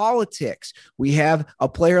player's politics. We have a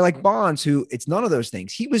player like Bonds, who it's none of those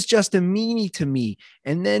things. He was just a meanie to me.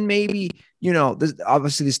 And then maybe, you know,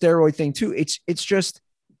 obviously the steroid thing too. It's just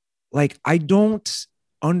like, I don't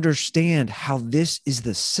understand how this is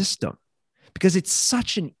the system, because it's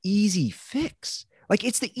such an easy fix. Like,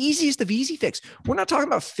 it's the easiest of easy fix. We're not talking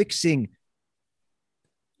about fixing,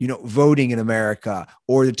 you know, voting in America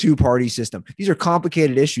or the two-party system. These are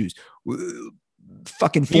complicated issues.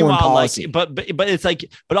 Fucking foreign policy. Like, but it's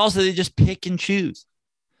like, but also they just pick and choose.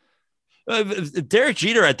 Derek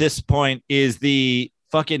Jeter at this point is the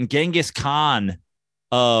fucking Genghis Khan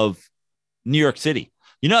of New York City.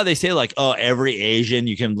 You know how they say, like, oh, every Asian,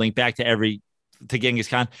 you can link back to Genghis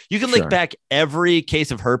Khan. You can link back every case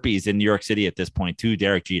of herpes in New York City at this point to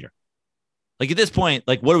Derek Jeter. Like, at this point,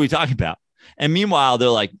 like, what are we talking about? And meanwhile, they're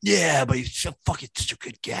like, yeah, but he's so fucking such a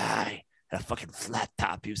good guy. Had a fucking flat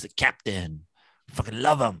top. He was the captain. Fucking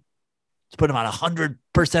love him. Let's put him on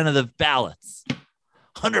 100% of the ballots.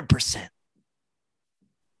 100%.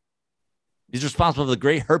 He's responsible for the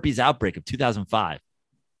great herpes outbreak of 2005.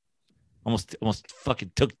 Almost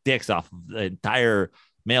fucking took dicks off of the entire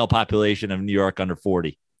male population of New York under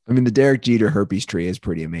 40. I mean, the Derek Jeter herpes tree is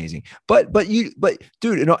pretty amazing. But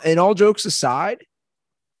dude, and all jokes aside,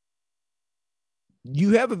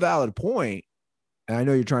 you have a valid point, and I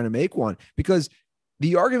know you're trying to make one, because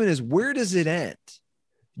the argument is, where does it end?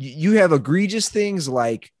 You have egregious things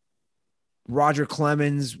like Roger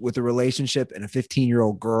Clemens with a relationship and a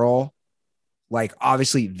 15-year-old girl. Like,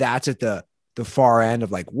 obviously that's at the far end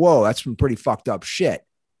of like, whoa, that's some pretty fucked up shit.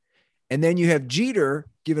 And then you have Jeter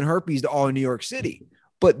giving herpes to all in New York City.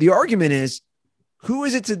 But the argument is, who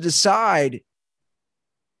is it to decide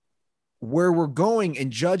where we're going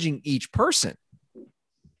and judging each person?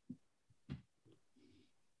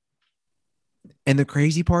 And the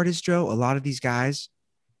crazy part is, Joe, a lot of these guys,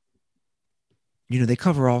 you know, they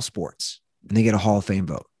cover all sports and they get a Hall of Fame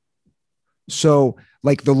vote. So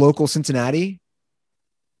like the local Cincinnati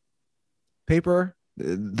paper,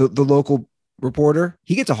 the local reporter,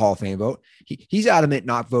 he gets a Hall of Fame vote. He's adamant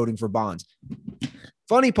not voting for Bonds.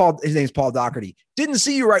 Funny, his name's Paul Doherty. Didn't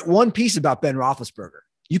see you write one piece about Ben Roethlisberger.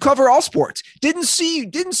 You cover all sports. Didn't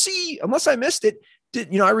see, unless I missed it.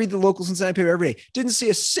 I read the local Cincinnati paper every day. Didn't see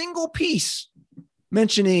a single piece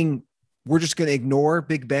mentioning we're just going to ignore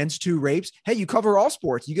Big Ben's 2 rapes. Hey, you cover all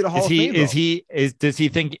sports. You get a Hall of Fame vote. Does he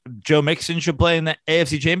think Joe Mixon should play in the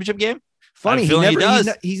AFC Championship game? Funny,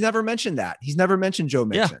 he's never mentioned that. He's never mentioned Joe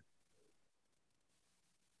Mixon. Yeah.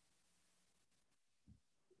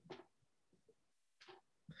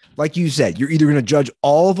 Like you said, you're either going to judge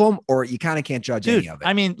all of them or you kind of can't judge any of it.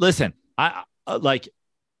 I mean, listen,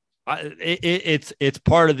 it's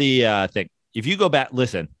part of the thing. If you go back,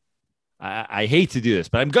 listen, I hate to do this,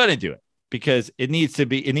 but I'm going to do it because it needs to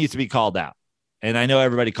be called out. And I know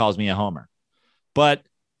everybody calls me a homer, but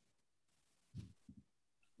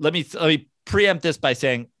let me preempt this by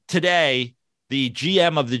saying today, the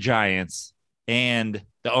GM of the Giants and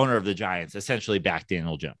the owner of the Giants essentially backed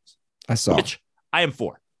Daniel Jones. I saw. Which I am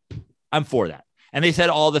for. I'm for that. And they said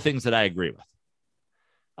all the things that I agree with.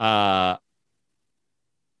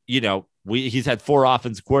 He's had 4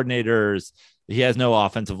 offensive coordinators. He has no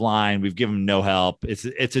offensive line. We've given him no help.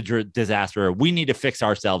 It's a disaster. We need to fix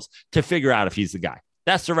ourselves to figure out if he's the guy.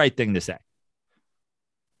 That's the right thing to say.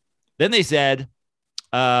 Then they said,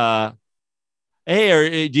 hey,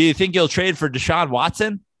 do you think you'll trade for Deshaun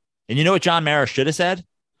Watson? And you know what John Mara should have said?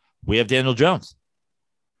 We have Daniel Jones.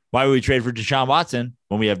 Why would we trade for Deshaun Watson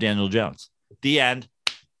when we have Daniel Jones? The end.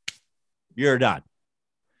 You're done.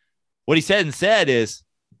 What he said instead is,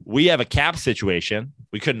 we have a cap situation.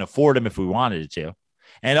 We couldn't afford him if we wanted to.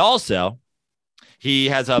 And also, he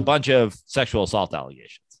has a bunch of sexual assault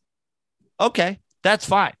allegations. Okay, that's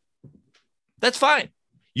fine. That's fine.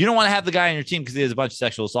 You don't want to have the guy on your team because he has a bunch of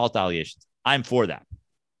sexual assault allegations. I'm for that.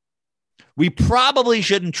 We probably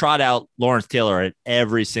shouldn't trot out Lawrence Taylor at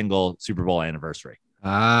every single Super Bowl anniversary.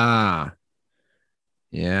 Yeah.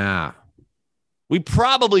 We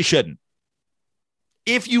probably shouldn't.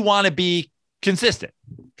 If you want to be consistent.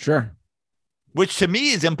 Sure. Which to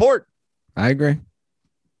me is important. I agree.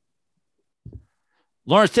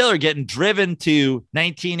 Lawrence Taylor getting driven to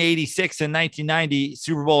 1986 and 1990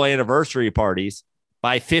 Super Bowl anniversary parties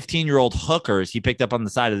by 15-year-old hookers he picked up on the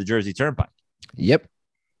side of the Jersey Turnpike. Yep.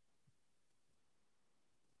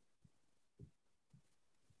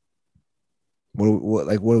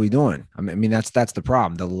 What are we doing? I mean, that's the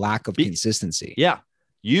problem. The lack of consistency. Yeah.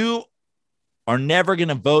 You are never going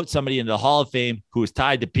to vote somebody into the Hall of Fame who is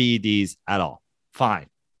tied to PEDs at all. Fine.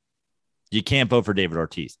 You can't vote for David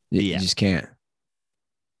Ortiz. You just can't.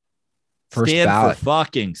 First Stand ballot. for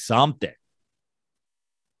fucking something.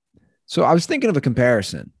 So I was thinking of a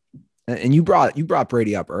comparison, and you brought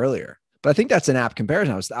Brady up earlier, but I think that's an apt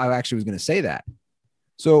comparison. I actually was going to say that.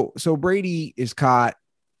 So Brady is caught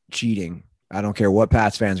cheating. I don't care what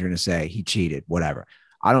Pats fans are going to say. He cheated, whatever.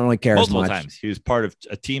 I don't really care Multiple as much. times. He was part of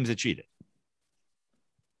teams that cheated.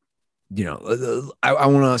 You know, I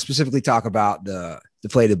want to specifically talk about the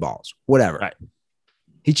deflated balls, whatever. Right.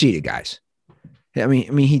 He cheated, guys. I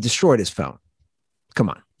mean, he destroyed his phone. Come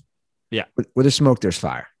on. Yeah. Where there's smoke, there's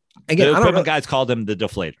fire. Again, The equipment guys called him the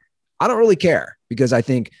deflator. I don't really care because I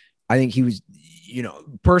think he was,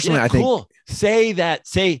 personally, Yeah, I think. cool. Say that.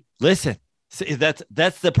 Listen.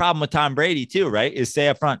 That's the problem with Tom Brady too, right? Is say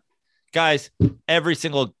up front, guys, every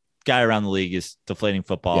single guy around the league is deflating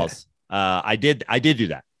footballs. Yeah. I did do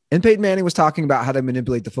that. And Peyton Manning was talking about how to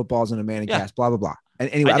manipulate the footballs in a Manning cast, blah, blah, blah. And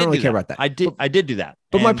anyway, I don't really care about that. I did do that.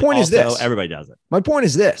 But my point is this. Everybody does it. My point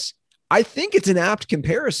is this. I think it's an apt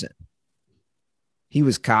comparison. He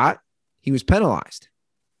was caught. He was penalized.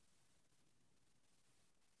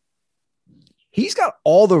 He's got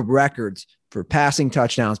all the records for passing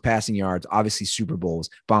touchdowns, passing yards, obviously Super Bowls.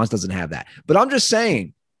 Bonds doesn't have that. But I'm just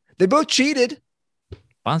saying, they both cheated.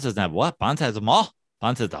 Bonds doesn't have what? Bonds has them all.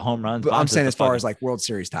 Bonds has the home runs. But I'm saying as far as like World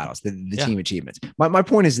Series titles, the team achievements. My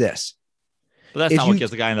point is this. But that's not what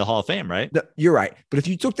gets the guy into the Hall of Fame, right? You're right. But if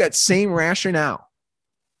you took that same rationale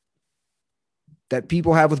that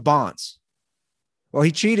people have with Bonds, well,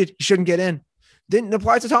 he cheated. He shouldn't get in. Didn't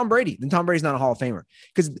apply to Tom Brady. Then Tom Brady's not a Hall of Famer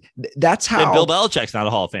because that's how. And Bill Belichick's not a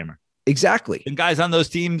Hall of Famer. Exactly. And guys on those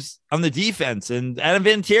teams on the defense, and Adam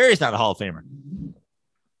Vinatieri's not a Hall of Famer.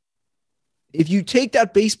 If you take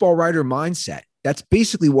that baseball writer mindset, that's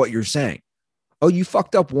basically what you're saying. Oh, you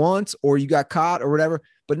fucked up once or you got caught or whatever,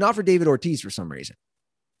 but not for David Ortiz for some reason.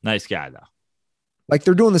 Nice guy, though. Like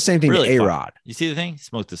they're doing the same thing really to A-Rod. You see the thing?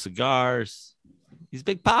 Smoked the cigars. He's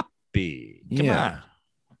Big Poppy. Come on.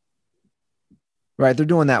 Right. They're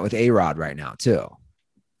doing that with A-Rod right now, too.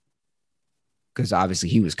 Because obviously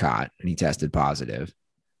he was caught and he tested positive.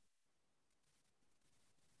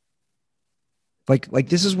 Like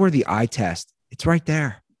this is where the eye test, it's right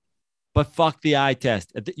there. But fuck the eye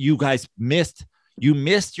test. You guys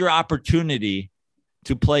missed your opportunity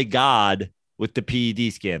to play God with the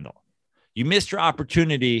PED scandal. You missed your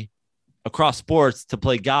opportunity across sports to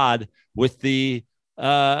play God with the,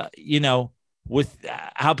 with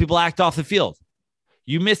how people act off the field.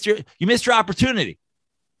 You missed your opportunity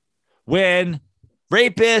when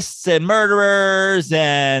rapists and murderers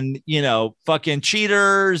and, fucking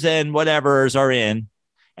cheaters and whatevers are in.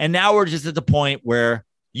 And now we're just at the point where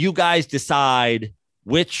you guys decide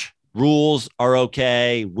which rules are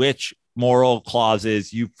okay, which moral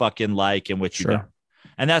clauses you fucking like and which you don't.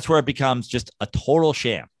 And that's where it becomes just a total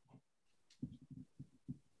sham.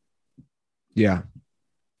 Yeah.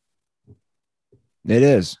 It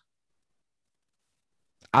is.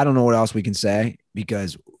 I don't know what else we can say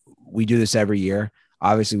because we do this every year.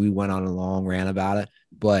 Obviously, we went on a long rant about it,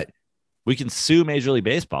 but we can sue Major League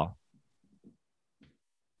Baseball.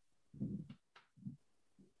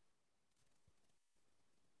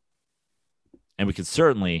 And we could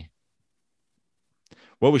certainly,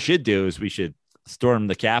 what we should do is we should storm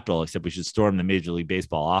the Capitol, except we should storm the Major League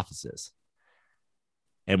Baseball offices.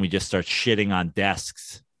 And we just start shitting on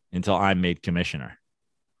desks until I'm made commissioner.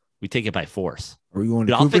 We take it by force. Are we going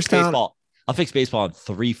to Cooperstown? I'll fix baseball in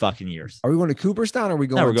 3 fucking years. Are we going to Cooperstown or are we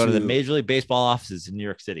going No, we're going to the Major League Baseball offices in New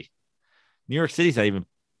York City. New York City's not even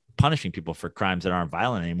punishing people for crimes that aren't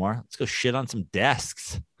violent anymore. Let's go shit on some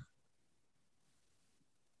desks.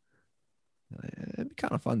 It'd be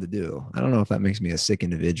kind of fun to do. I don't know if that makes me a sick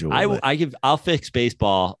individual. I'll fix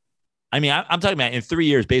baseball. I mean, I'm talking about in 3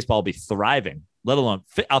 years, baseball will be thriving, let alone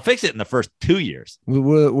I'll fix it in the first 2 years.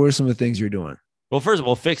 What are some of the things you're doing? Well, first,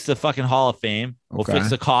 we'll fix the fucking Hall of Fame. We'll fix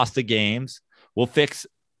the cost of games. We'll fix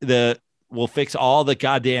all the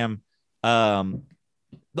goddamn. I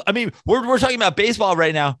mean, we're talking about baseball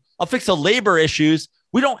right now. I'll fix the labor issues.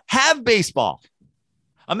 We don't have baseball.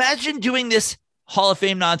 Imagine doing this Hall of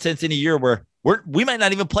Fame nonsense in a year where we might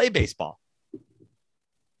not even play baseball.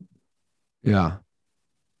 Yeah,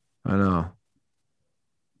 I know.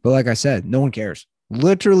 But like I said, no one cares.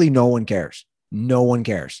 Literally, no one cares. No one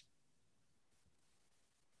cares.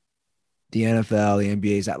 The NFL, the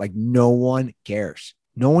NBA is that like no one cares.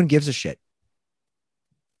 No one gives a shit.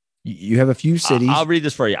 You have a few cities. I'll read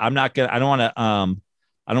this for you. I don't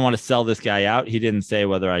want to sell this guy out. He didn't say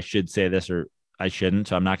whether I should say this or I shouldn't.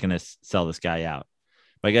 So I'm not going to sell this guy out.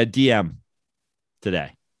 But I got a DM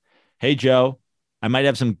today. Hey, Joe, I might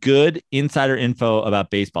have some good insider info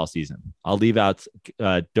about baseball season. I'll leave out.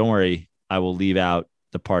 Don't worry. I will leave out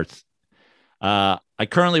the parts. I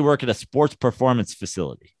currently work at a sports performance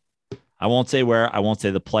facility. I won't say where. I won't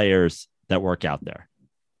say the players that work out there.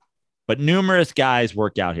 But numerous guys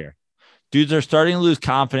work out here. Dudes are starting to lose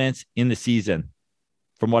confidence in the season,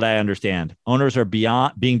 from what I understand. Owners are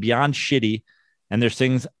being beyond shitty, and there's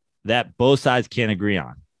things that both sides can't agree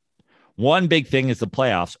on. One big thing is the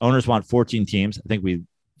playoffs. Owners want 14 teams. I think we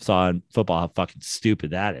saw in football how fucking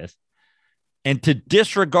stupid that is. And to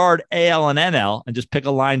disregard AL and NL and just pick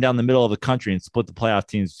a line down the middle of the country and split the playoff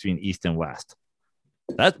teams between East and West.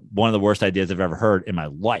 That's one of the worst ideas I've ever heard in my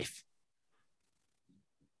life.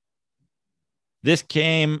 This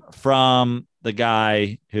came from the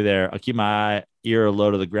guy I'll keep my ear low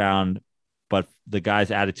to the ground, but the guy's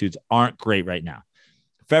attitudes aren't great right now.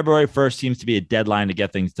 February 1st seems to be a deadline to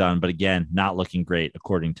get things done, but again, not looking great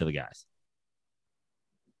according to the guys.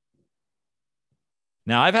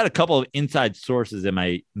 Now, I've had a couple of inside sources in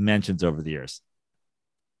my mentions over the years.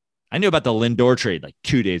 I knew about the Lindor trade like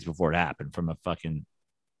 2 days before it happened from a fucking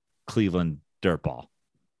Cleveland dirtball.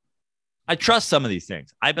 I trust some of these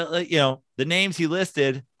things. I bet, the names he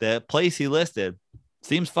listed, the place he listed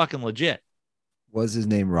seems fucking legit. Was his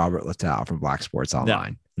name Robert Littell from Black Sports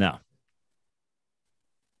Online? No.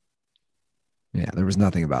 Yeah, there was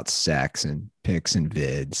nothing about sex and pics and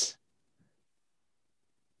vids.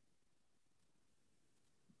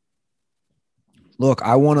 Look,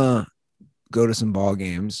 I want to go to some ball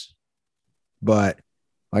games, but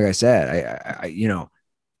like I said, I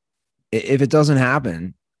if it doesn't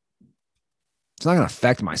happen, it's not going to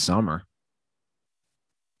affect my summer,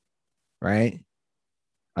 right?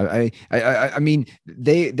 I mean,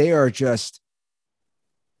 they are just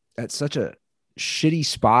at such a shitty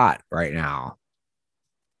spot right now,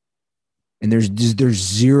 and there's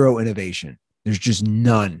zero innovation. There's just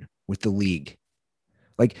none with the league.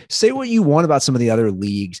 Like, say what you want about some of the other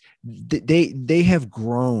leagues, they have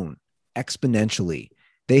grown exponentially.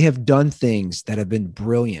 They have done things that have been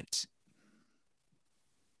brilliant.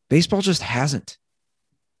 Baseball just hasn't.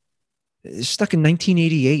 It's stuck in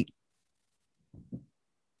 1988.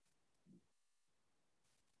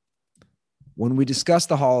 When we discuss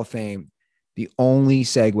the Hall of Fame, the only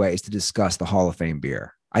segue is to discuss the Hall of Fame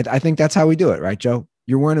beer. I think that's how we do it, right, Joe?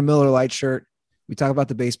 You're wearing a Miller Lite shirt. We talk about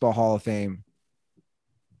the Baseball Hall of Fame.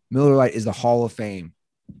 Miller Lite is the Hall of Fame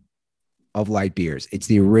of light beers. It's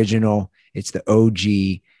the original. It's the OG.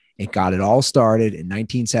 It got it all started in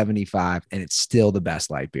 1975, and it's still the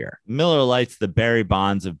best light beer. Miller Lite's the Barry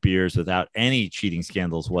Bonds of beers without any cheating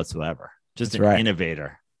scandals whatsoever. Just an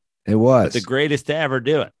innovator. It was. But the greatest to ever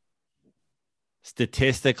do it.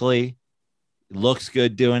 Statistically, looks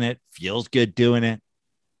good doing it, feels good doing it,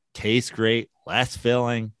 tastes great, less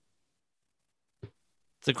filling.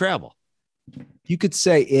 It's incredible. You could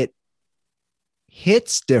say it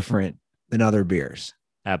hits different than other beers.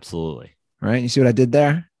 Absolutely. Right? You see what I did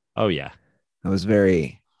there? Oh, yeah. That was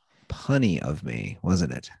very punny of me,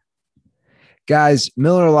 wasn't it? Guys,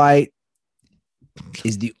 Miller Lite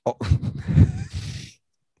is the...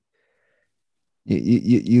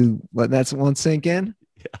 you let that one sink in?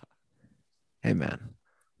 Yeah. Hey, man,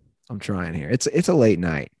 I'm trying here. It's a late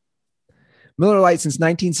night. Miller Lite since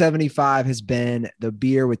 1975 has been the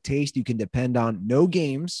beer with taste you can depend on. No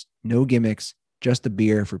games, no gimmicks, just a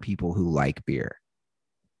beer for people who like beer.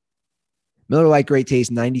 Miller Lite, great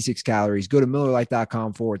taste, 96 calories. Go to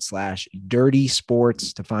MillerLite.com/dirty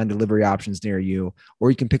sports to find delivery options near you, or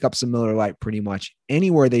you can pick up some Miller Lite pretty much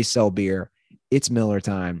anywhere they sell beer. It's Miller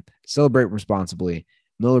time. Celebrate responsibly.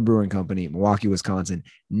 Miller Brewing Company, Milwaukee, Wisconsin,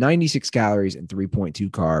 96 calories and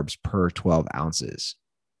 3.2 carbs per 12 ounces.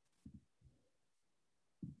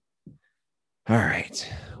 All right.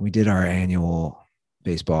 We did our annual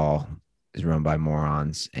baseball is run by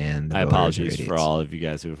morons, and the I voters are apologize for idiots. all of you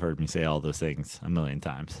guys who have heard me say all those things a million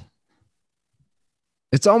times.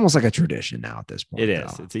 It's almost like a tradition now at this point. It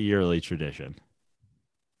is. Though, It's a yearly tradition.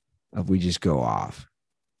 of we just go off.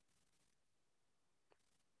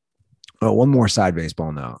 Oh, one more side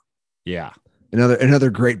baseball note. Yeah. Another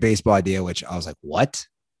great baseball idea, which I was like, what?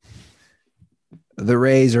 The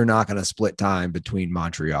Rays are not going to split time between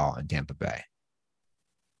Montreal and Tampa Bay.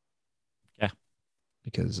 Yeah.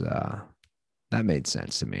 Because that made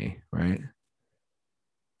sense to me, right?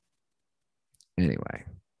 Anyway,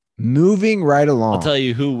 moving right along. I'll tell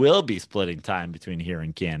you who will be splitting time between here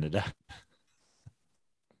and Canada.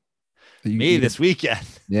 Me this weekend.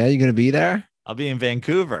 Yeah, you're going to be there? I'll be in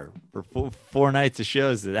Vancouver for four nights of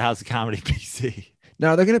shows at the House of Comedy PC.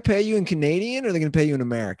 Now, they're going to pay you in Canadian or are they going to pay you in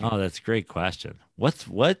American? Oh, that's a great question. What's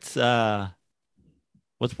worth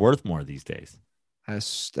more these days?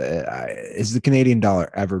 Has the Canadian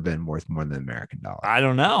dollar ever been worth more than the American dollar? I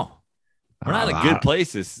don't know. We're not in good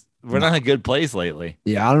places. We're not in a good place lately.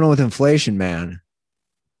 Yeah, I don't know with inflation, man.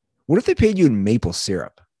 What if they paid you in maple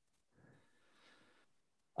syrup?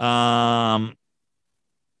 I'd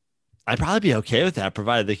probably be okay with that,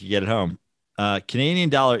 provided they could get it home. Canadian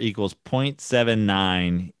dollar equals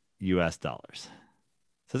 0.79 US dollars.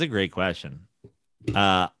 So that's a great question.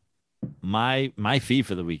 My fee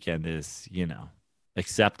for the weekend is,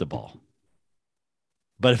 acceptable.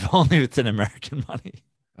 But if only it's in American money.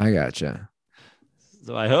 I gotcha.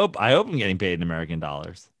 So I hope I'm getting paid in American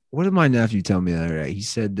dollars. What did my nephew tell me the other day? He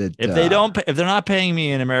said that If they're not paying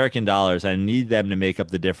me in American dollars, I need them to make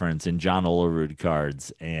up the difference in John Olerud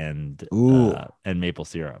cards and maple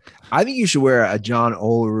syrup. I think you should wear a John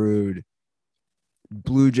Olerud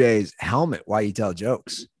Blue Jays helmet while you tell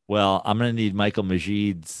jokes. Well, I'm gonna need Michael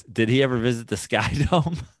Majid's. Did he ever visit the Sky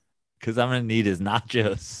Dome? Because I'm gonna need his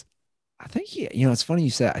nachos. I think it's funny you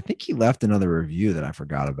said. I think he left another review that I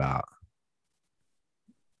forgot about.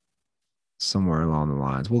 Somewhere along the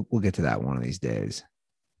lines. We'll get to that one of these days.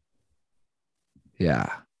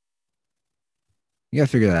 Yeah. You got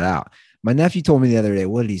to figure that out. My nephew told me the other day,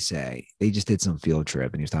 what did he say? They just did some field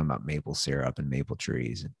trip and he was talking about maple syrup and maple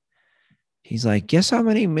trees. And he's like, guess how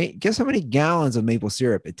many gallons of maple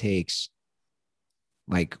syrup it takes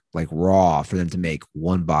like raw for them to make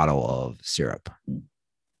one bottle of syrup.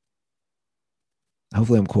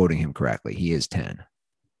 Hopefully I'm quoting him correctly. He is 10.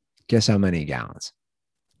 Guess how many gallons?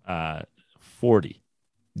 40.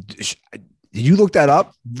 Did you look that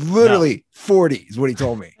up? Literally no. 40 is what he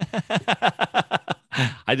told me.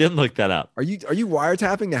 I didn't look that up. Are you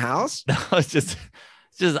wiretapping the house? No, it's just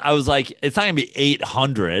I was like, it's not gonna be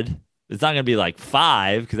 800. It's not gonna be like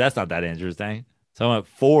 5 because that's not that interesting. So I'm at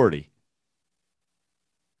 40.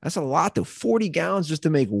 That's a lot though. 40 gallons just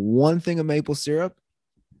to make one thing of maple syrup.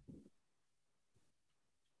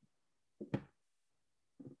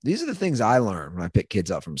 These are the things I learned when I pick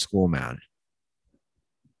kids up from school, man.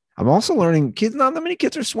 I'm also learning not that many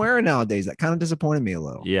kids are swearing nowadays. That kind of disappointed me a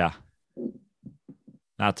little. Yeah.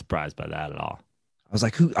 Not surprised by that at all. I was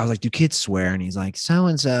like, do kids swear? And he's like,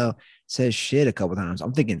 so-and-so says shit a couple times.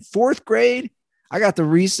 I'm thinking 4th grade. I got the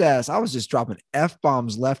recess. I was just dropping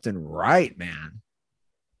F-bombs left and right, man.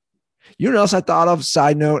 You know what else I thought of?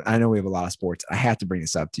 Side note, I know we have a lot of sports. I have to bring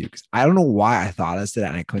this up to you because I don't know why I thought of this today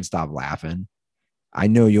and I couldn't stop laughing. I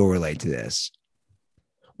know you'll relate to this.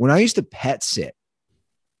 When I used to pet sit,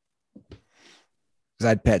 because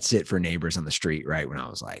I'd pet sit for neighbors on the street, right? When I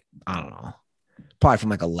was like, I don't know, probably from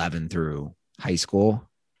like 11 through high school.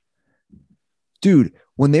 Dude,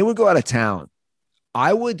 when they would go out of town,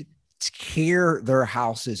 I would tear their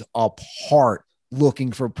houses apart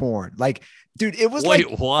looking for porn. Like, dude, it was Wait,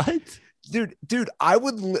 what? Dude, I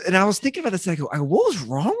would, and I was thinking about this. I go, what was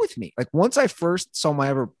wrong with me? Like, once I first saw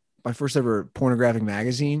my first ever pornographic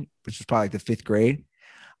magazine, which was probably like the 5th grade,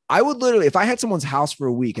 I would literally, if I had someone's house for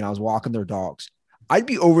a week and I was walking their dogs, I'd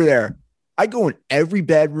be over there. I'd go in every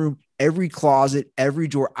bedroom, every closet, every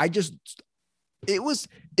drawer. It was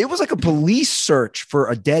like a police search for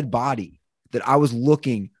a dead body that I was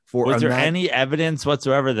looking for. Was there any evidence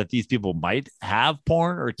whatsoever that these people might have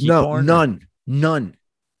porn or keep porn? None.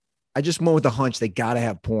 I just went with the hunch they got to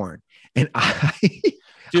have porn. And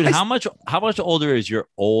Dude, how much older is your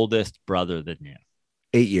oldest brother than you?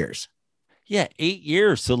 8 years. Yeah, 8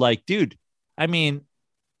 years. So like, dude, I mean,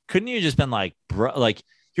 couldn't you just been like, bro, like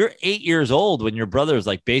you're 8 years old when your brother is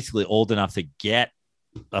like basically old enough to get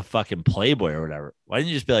a fucking Playboy or whatever? Why didn't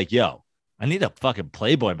you just be like, yo, I need a fucking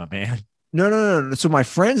Playboy, my man? No. So my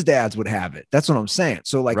friends' dads would have it. That's what I'm saying.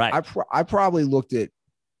 So like, right. I probably looked at,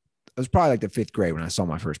 it was probably like the 5th grade when I saw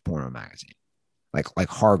my first porno magazine. like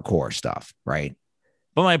hardcore stuff, right?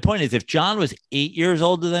 But my point is, if John was 8 years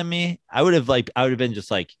older than me, I would have been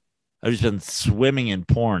just like, I would have been swimming in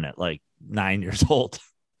porn at like 9 years old.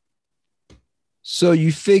 So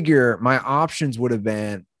you figure my options would have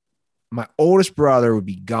been my oldest brother would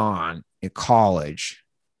be gone in college.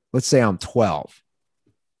 Let's say I'm 12.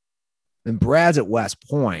 And Brad's at West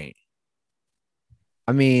Point.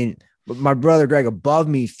 I mean, my brother Greg above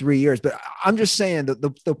me 3 years, but I'm just saying that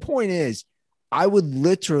the point is, I would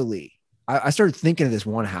literally, I started thinking of this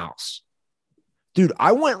one house. Dude,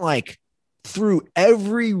 I went like through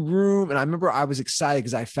every room, and I remember I was excited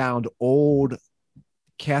because I found old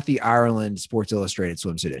Kathy Ireland Sports Illustrated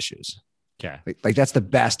swimsuit issues. Okay. Like that's the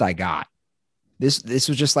best I got. This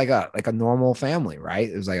was just like a normal family, right?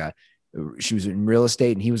 It was like she was in real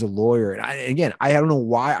estate and he was a lawyer. And I don't know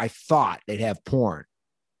why I thought they'd have porn,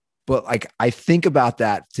 but like I think about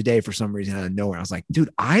that today for some reason out of nowhere. I was like, dude,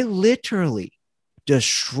 I literally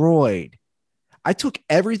destroyed. I took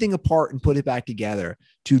everything apart and put it back together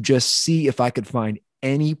to just see if I could find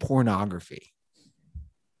any pornography.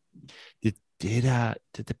 Did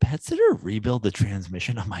the pet sitter rebuild the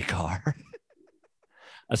transmission on my car?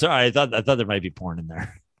 Sorry, I thought there might be porn in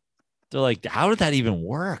there. They're like, how did that even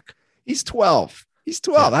work? He's 12. He's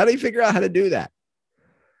 12. Yeah. How do you figure out how to do that?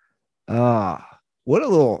 What a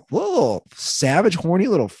little savage, horny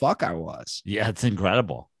little fuck I was. Yeah, it's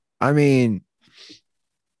incredible. I mean,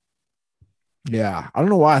 yeah, I don't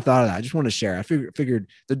know why I thought of that. I just want to share. I figured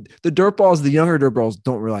the dirtballs, the younger dirtballs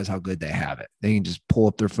don't realize how good they have it. They can just pull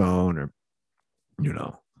up their phone or,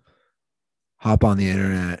 hop on the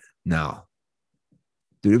internet. No,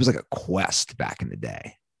 dude, it was like a quest back in the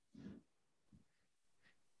day.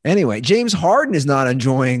 Anyway, James Harden is not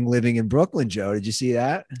enjoying living in Brooklyn, Joe. Did you see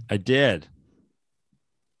that? I did.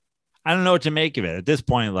 I don't know what to make of it at this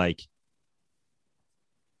point. Like,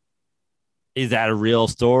 is that a real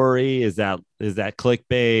story? Is that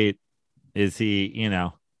clickbait? Is he,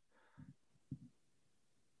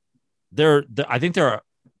 I think there are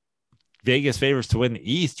Vegas favorites to win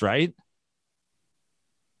the East, right?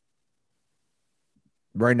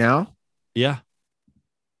 Right now? Yeah.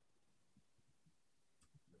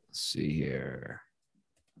 Let's see here.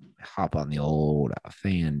 Hop on the old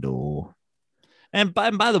FanDuel. And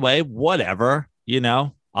by the way, whatever,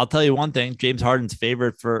 I'll tell you one thing. James Harden's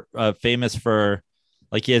famous for,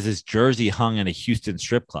 like, he has his jersey hung in a Houston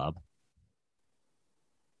strip club.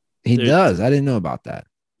 He does. I didn't know about that.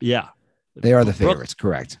 Yeah. They are the favorites,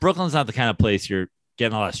 correct. Brooklyn's not the kind of place you're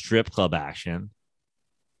getting a lot of strip club action.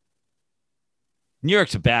 New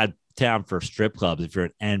York's a bad town for strip clubs if you're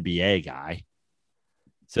an NBA guy.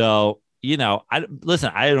 So, I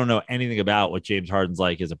don't know anything about what James Harden's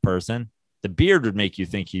like as a person. The beard would make you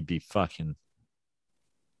think he'd be fucking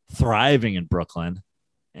thriving in Brooklyn,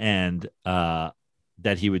 and that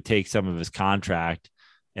he would take some of his contract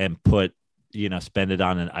and spend it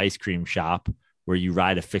on an ice cream shop where you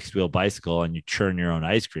ride a fixed wheel bicycle and you churn your own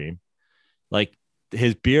ice cream. Like,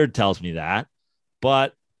 his beard tells me that,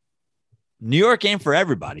 but New York ain't for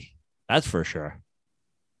everybody. That's for sure.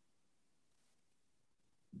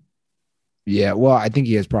 Yeah, well, I think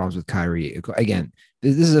he has problems with Kyrie. Again,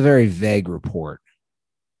 this is a very vague report.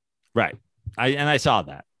 Right. I saw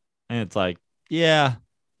that. And it's like, yeah.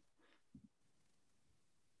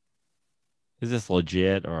 Is this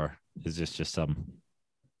legit, or is this just some,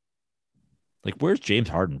 like, where's James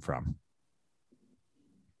Harden from?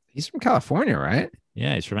 He's from California, right?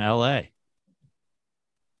 Yeah, he's from LA.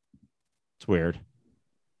 It's weird.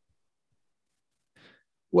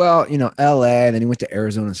 Well, LA, and then he went to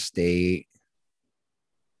Arizona State.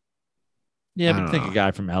 Yeah, but I think a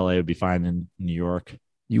guy from LA would be fine in New York.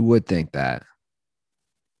 You would think that.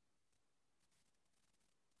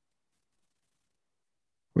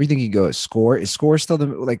 Where do you think he'd go? Score? Is Score still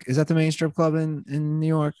is that the main strip club in New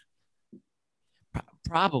York?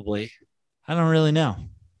 Probably. I don't really know.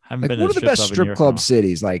 I haven't been to one of the best strip club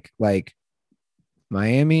cities, like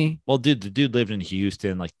Miami. Well, dude, the dude lived in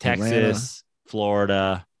Houston, like Texas, Atlanta.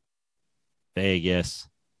 Florida, Vegas.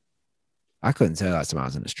 I couldn't tell last time I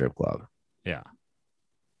was in a strip club. Yeah.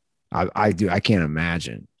 I can't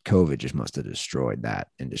imagine. COVID just must have destroyed that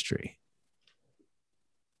industry.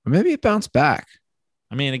 Or maybe it bounced back.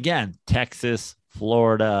 I mean, again, Texas,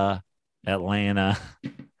 Florida, Atlanta. A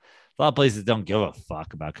lot of places don't give a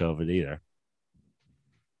fuck about COVID either.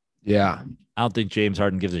 Yeah. I don't think James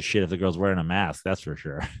Harden gives a shit if the girl's wearing a mask. That's for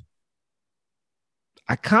sure.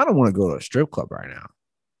 I kind of want to go to a strip club right now.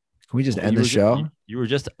 Can we just end the show? You were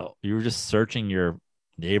just searching your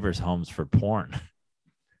neighbors' homes for porn.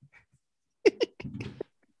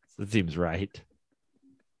 That seems right.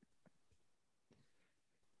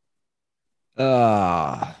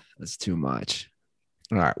 That's too much.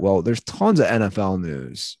 All right. Well, there's tons of NFL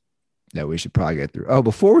news that we should probably get through. Oh,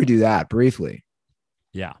 before we do that, briefly,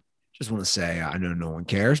 Yeah. just want to say, I know no one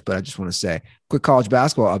cares, but I just want to say, quick college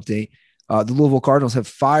basketball update. The Louisville Cardinals have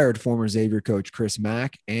fired former Xavier coach Chris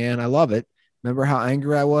Mack, and I love it. Remember how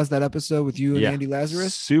angry I was that episode with you and Andy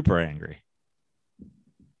Lazarus? Super angry.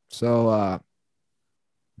 So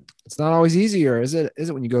it's not always easier, is it? Is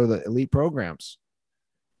it when you go to the elite programs?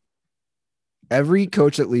 Every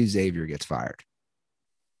coach that leaves Xavier gets fired.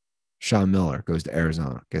 Sean Miller goes to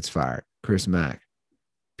Arizona, gets fired. Chris Mack,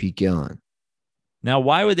 Pete Gillen. Now,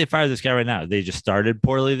 why would they fire this guy right now? They just started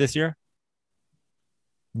poorly this year?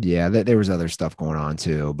 Yeah, there was other stuff going on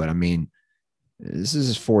too. But I mean, this is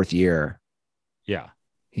his fourth year. Yeah.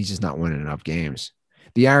 He's just not winning enough games.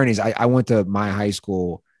 The irony is I went to my high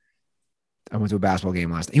school. I went to a basketball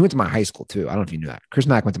game last night. He went to my high school too. I don't know if you knew that. Chris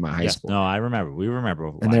Mack went to my high school. No, I remember. We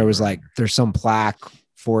remember. And there was there's some plaque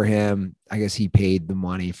for him. I guess he paid the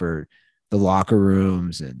money for the locker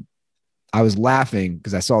rooms. And I was laughing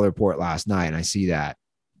because I saw the report last night and I see that.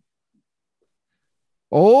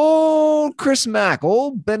 Old Chris Mack,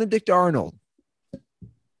 old Benedict Arnold.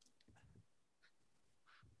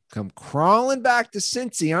 Come crawling back to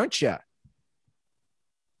Cincy, aren't you?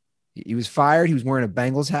 He was fired. He was wearing a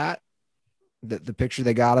Bengals hat. The picture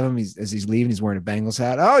they got of him, as he's leaving, he's wearing a Bengals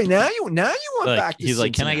hat. Oh, now you want back to he's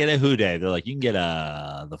like, can I Cincinnati. get a who day? They're like, you can get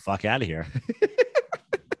the fuck out of here.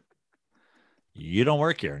 You don't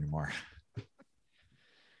work here anymore.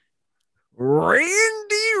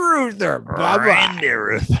 Randy Ruther. Randy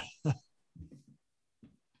Ruther.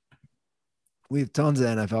 We have tons of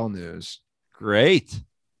NFL news. Great.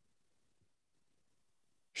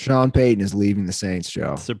 Sean Payton is leaving the Saints,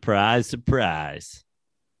 Joe. Surprise, surprise.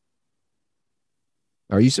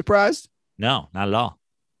 Are you surprised? No, not at all.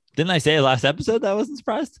 Didn't I say last episode that I wasn't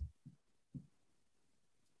surprised?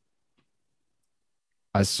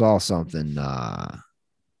 I saw something.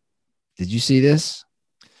 Did you see this?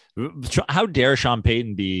 How dare Sean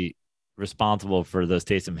Payton be responsible for those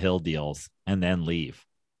Taysom Hill deals and then leave?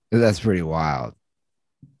 That's pretty wild.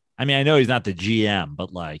 I mean, I know he's not the GM,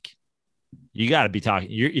 but like, you got to be talking.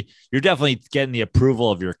 You're definitely getting the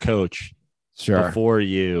approval of your coach before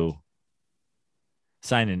you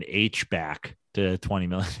sign an H back to a $20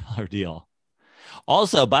 million deal.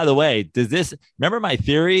 Also, by the way, remember my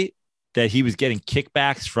theory that he was getting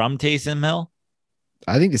kickbacks from Taysom Hill?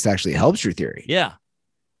 I think this actually helps your theory. Yeah.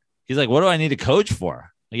 He's like, what do I need a coach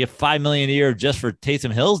for? I get $5 million a year just for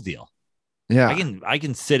Taysom Hill's deal. Yeah. I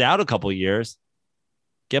can sit out a couple of years,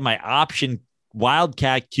 get my option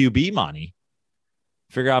Wildcat QB money,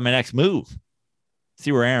 figure out my next move,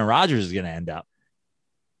 see where Aaron Rodgers is going to end up.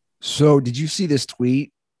 So did you see this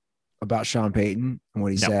tweet about Sean Payton and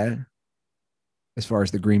what he said as far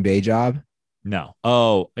as the Green Bay job? No.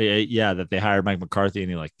 Oh, yeah, that they hired Mike McCarthy and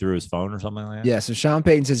he like threw his phone or something like that? Yeah, so Sean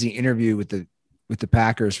Payton says he interviewed with the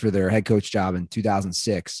Packers for their head coach job in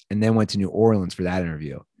 2006 and then went to New Orleans for that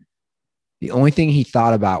interview. The only thing he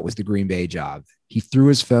thought about was the Green Bay job. He threw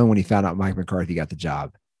his phone when he found out Mike McCarthy got the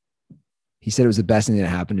job. He said it was the best thing that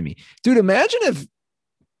happened to me. Dude, imagine if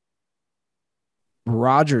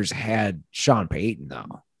Rodgers had Sean Payton,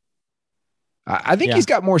 though. I think he's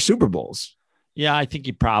got more Super Bowls. Yeah, I think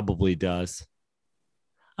he probably does.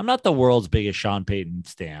 I'm not the world's biggest Sean Payton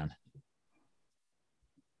stan.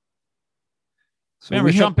 So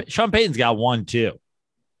remember, Sean Payton's got one, too.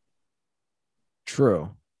 True.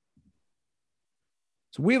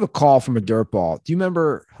 So we have a call from a dirtball. Do you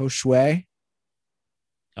remember Josue?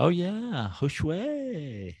 Oh, yeah.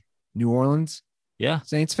 Josue. New Orleans? Yeah.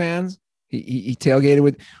 Saints fans? He tailgated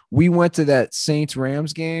with. We went to that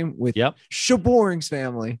Saints-Rams game with Shaboring's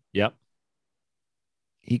family. Yep.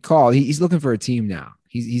 He called. He's looking for a team now.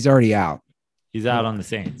 He's already out. He's out on the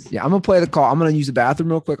Saints. Yeah, I'm going to play the call. I'm going to use the bathroom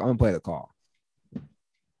real quick. I'm going to play the call.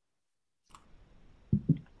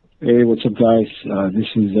 Hey, what's up, guys? This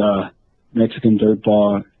is Mexican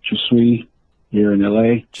dirtball Josue here in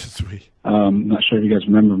LA. Josue. I'm not sure if you guys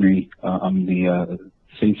remember me. I'm the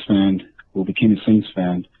Saints fan who became a Saints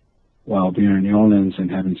fan while being in New Orleans and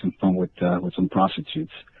having some fun with some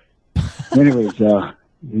prostitutes. Anyways,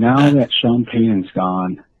 now that Sean Payton's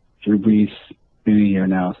gone, Drew Brees been a year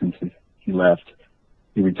now since he left.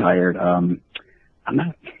 He retired. I'm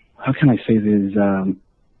not. How can I say this?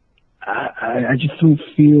 I just don't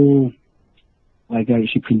feel like I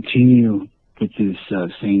should continue with this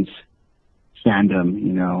Saints fandom.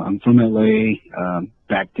 You know, I'm from LA.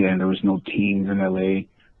 Back then, there was no teams in LA.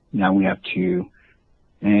 Now we have two.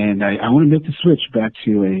 And I want to make the switch back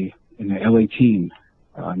to an LA team.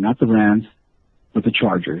 Not the Rams, but the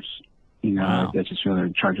Chargers. You know, Wow. I just feel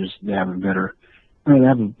the Chargers, they have a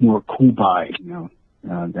more cool vibe,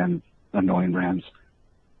 than annoying Rams.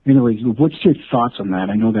 Anyways, what's your thoughts on that?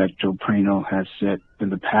 I know that Joe Prano has said in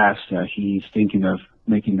the past that he's thinking of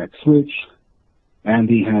making that switch.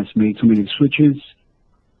 Andy has made so many switches.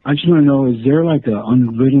 I just want to know, is there like an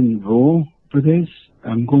unwritten rule for this?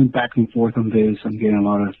 I'm going back and forth on this. I'm getting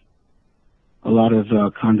a lot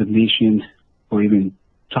of condemnation or even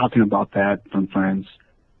talking about that from friends.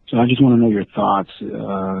 So I just want to know your thoughts.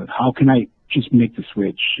 How can I just make the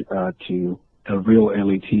switch to a real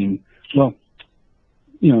LA team? Well,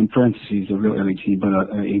 in parentheses, a real LA team, but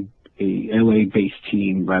a LA-based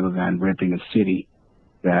team rather than ripping a city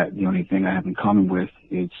that the only thing I have in common with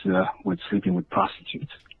is with sleeping with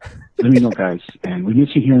prostitutes. Let me know, guys. And we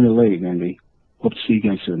miss you here in LA, Andy. Hope to see you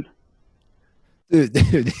guys soon. Dude,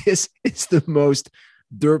 this is the most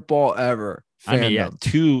dirtball ever. I mean, yeah, fandom.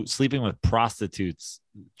 2 sleeping with prostitutes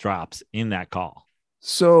drops in that call.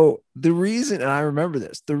 So the reason, and I remember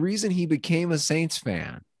this, the reason he became a Saints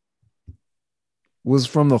fan was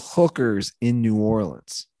from the hookers in New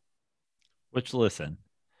Orleans. Which, listen,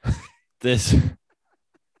 it's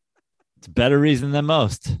a better reason than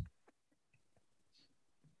most.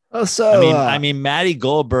 Oh, so I mean, Matty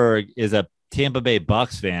Goldberg is a Tampa Bay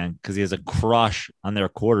Bucks fan because he has a crush on their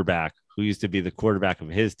quarterback who used to be the quarterback of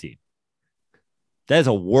his team. That is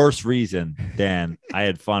a worse reason than I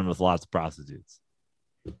had fun with lots of prostitutes.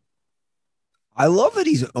 I love that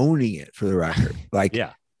he's owning it for the record. Like,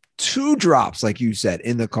 Yeah. 2 drops, like you said,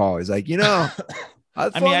 in the call. He's like,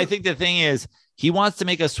 I think the thing is he wants to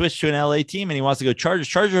make a switch to an LA team and he wants to go Chargers.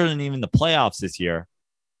 Chargers aren't even in the playoffs this year.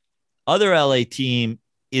 Other LA team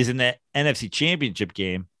is in the NFC Championship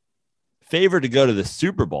game, favored to go to the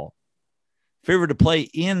Super Bowl, favored to play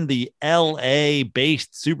in the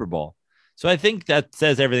LA-based Super Bowl. So I think that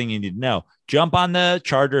says everything you need to know. Jump on the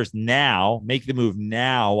Chargers now, make the move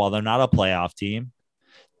now while they're not a playoff team.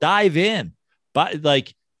 Dive in, but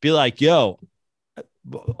be like, yo,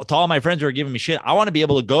 to all my friends who are giving me shit, I want to be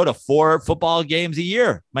able to go to 4 football games a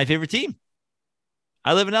year. My favorite team.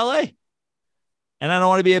 I live in LA. And I don't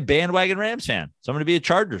want to be a bandwagon Rams fan. So I'm going to be a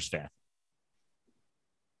Chargers fan.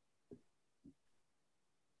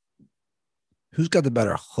 who's got the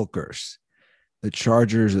better hookers, the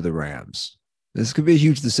Chargers or the Rams? This could be a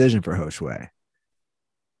huge decision for Hoshway.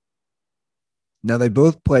 Now they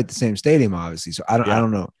both play at the same stadium, obviously. So I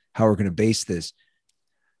don't know how we're going to base this.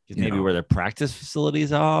 Maybe where their practice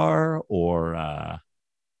facilities are, or I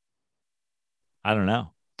don't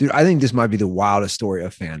know. Dude, I think this might be the wildest story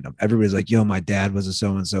of fandom. Everybody's like, yo, my dad was a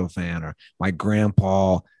so-and-so fan, or my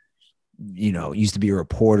grandpa, used to be a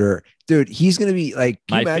reporter. Dude, he's going to be like,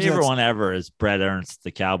 my favorite one ever is Brett Ernst,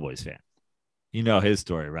 the Cowboys fan. You know his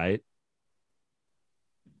story, right?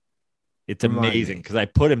 It's amazing because I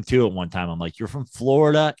put him to it one time. I'm like, you're from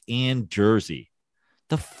Florida and Jersey.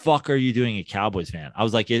 The fuck are you doing a Cowboys fan? I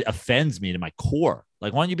was like, it offends me to my core.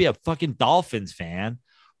 Like, why don't you be a fucking Dolphins fan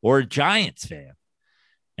or a Giants fan?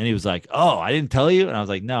 And he was like, oh, I didn't tell you. And I was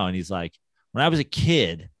like, no. And he's like, when I was a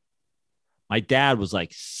kid, my dad was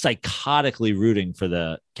like psychotically rooting for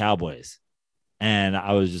the Cowboys. And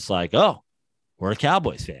I was just like, oh, we're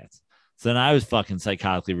Cowboys fans. So then I was fucking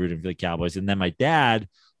psychotically rooting for the Cowboys. And then my dad,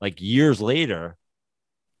 like years later,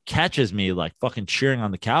 catches me like fucking cheering on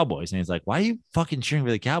the Cowboys. And he's like, why are you fucking cheering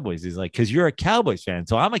for the Cowboys? He's like, because you're a Cowboys fan.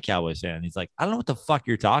 So I'm a Cowboys fan. And he's like, I don't know what the fuck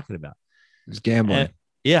you're talking about. It's gambling. And,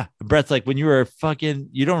 yeah. Brett's like, when you were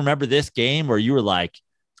you don't remember this game where you were like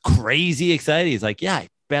crazy excited? He's like, yeah, I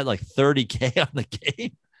bet like 30K on the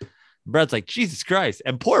game. Brett's like, Jesus Christ.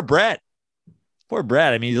 And poor Brett.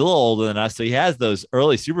 I mean, he's a little older than us. So he has those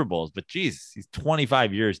early Super Bowls, but Jesus, he's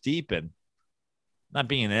 25 years deep and not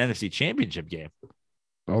being in an NFC Championship game.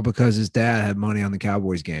 All because his dad had money on the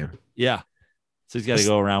Cowboys game. Yeah. So he's got to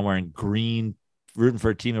go around wearing green, rooting for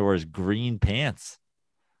a team that wears green pants.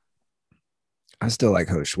 I still like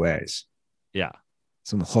Hoshway's. Yeah.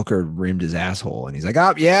 Some hooker reamed his asshole and he's like,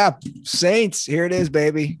 oh, yeah, Saints. Here it is,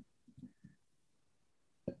 baby.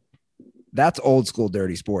 That's old school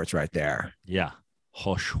dirty sports right there. Yeah.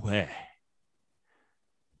 Hoshway.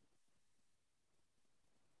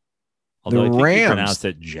 Although The I think Rams he pronounced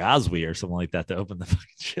it Jazwy or something like that to open the fucking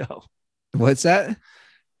show. What's that?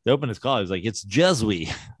 To open his call, he was like, it's Jazwy.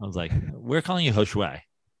 I was like, we're calling you Hoshway. I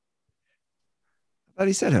thought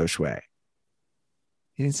he said Hoshway.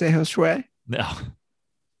 He didn't say Hoshway? No.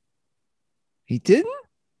 He didn't?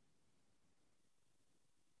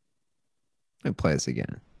 Let me play this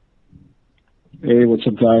again. Hey, what's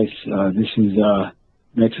up, guys? This is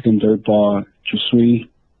Mexican Dirtball Jusui.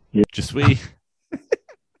 Jazwy.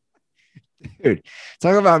 Dude,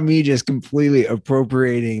 talk about me just completely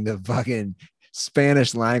appropriating the fucking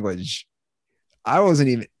Spanish language. I wasn't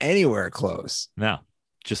even anywhere close. No,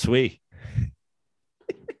 je suis.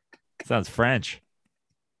 Sounds French.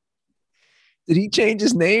 Did he change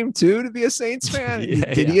his name too to be a Saints fan?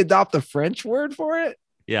 Did he adopt the French word for it?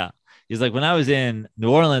 Yeah. He's like, when I was in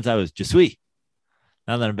New Orleans, I was je suis.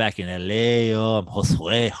 Now that I'm back in LA, I'm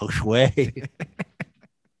Josue. Did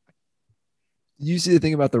you see the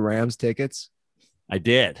thing about the Rams tickets? I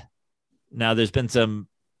did. Now there's been some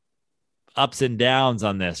ups and downs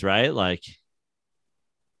on this, right? Like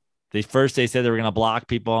they said they were going to block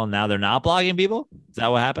people, and now they're not blocking people. Is that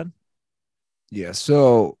what happened? Yeah.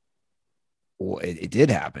 So, well, it did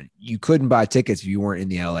happen. You couldn't buy tickets if you weren't in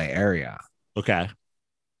the LA area. Okay.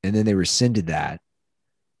 And then they rescinded that.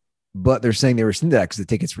 But they're saying they rescinded that because the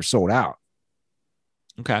tickets were sold out.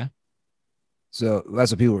 Okay. So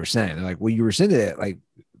that's what people were saying. They're like, well, you rescinded it, like,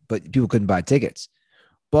 but people couldn't buy tickets.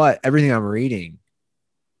 But everything I'm reading,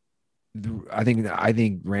 I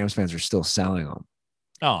think Rams fans are still selling them.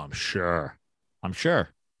 Oh, I'm sure.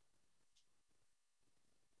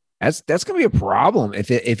 That's gonna be a problem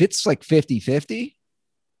if it's like 50-50.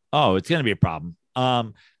 Oh, it's gonna be a problem. I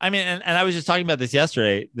mean, and I was just talking about this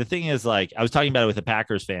yesterday. The thing is, like, I was talking about it with a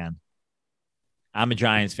Packers fan. I'm a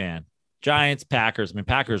Giants fan. Giants, Packers. I mean,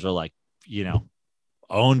 Packers are like,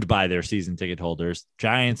 owned by their season ticket holders.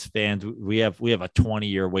 Giants fans, we have a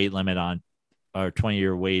 20-year wait limit on our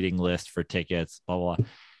 20-year waiting list for tickets, blah, blah, blah.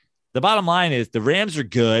 The bottom line is the Rams are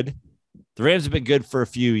good. The Rams have been good for a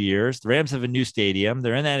few years. The Rams have a new stadium.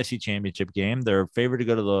 They're in the NFC Championship game. They're favored to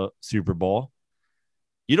go to the Super Bowl.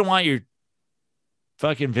 You don't want your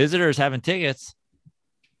fucking visitors having tickets.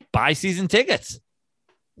 Buy season tickets.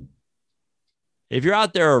 If you're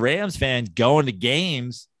out there a Rams fan going to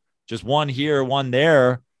games, just one here, one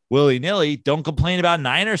there, willy-nilly, don't complain about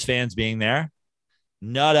Niners fans being there.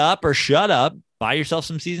 Nut up or shut up. Buy yourself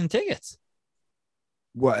some season tickets.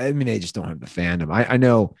 Well, I mean, they just don't have the fandom. I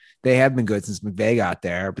know they have been good since McVay got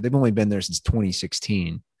there, but they've only been there since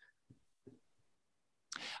 2016.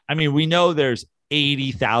 I mean, we know there's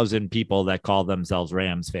 80,000 people that call themselves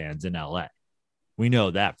Rams fans in LA. We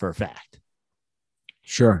know that for a fact.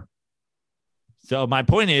 Sure. So my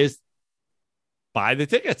point is, buy the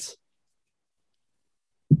tickets.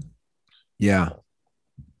 Yeah.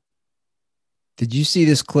 Did you see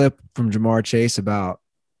this clip from Ja'Marr Chase about?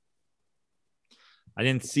 I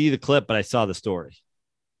didn't see the clip, but I saw the story.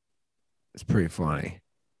 It's pretty funny.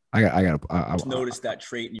 I noticed that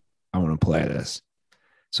trait. I want to play this.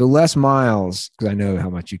 So Les Miles, because I know how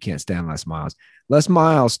much you can't stand Les Miles. Les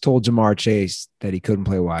Miles told Ja'Marr Chase that he couldn't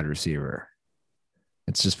play wide receiver.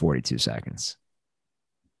 It's just 42 seconds.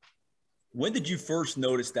 When did you first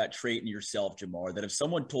notice that trait in yourself, Ja'Marr, that if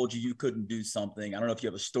someone told you couldn't do something, I don't know if you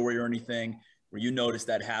have a story or anything, where you noticed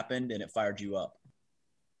that happened and it fired you up?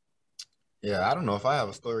 Yeah, I don't know if I have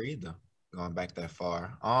a story either, going back that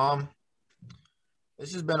far.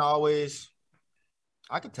 It's just been always,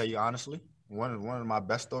 I could tell you honestly, one of my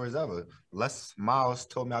best stories ever. Les Miles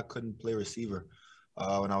told me I couldn't play receiver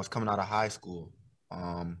when I was coming out of high school.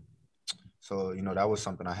 So, that was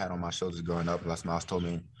something I had on my shoulders growing up. Les Miles told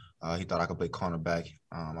me he thought I could play cornerback.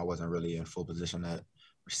 I wasn't really in full position at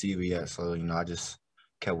receiver yet. So, I just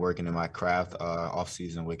kept working in my craft off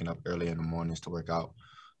season, waking up early in the mornings to work out.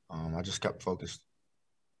 I just kept focused.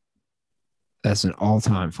 That's an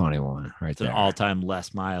all-time funny one right there. It's an all-time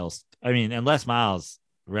Les Miles. I mean, and Les Miles'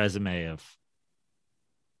 resume of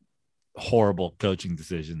horrible coaching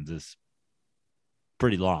decisions is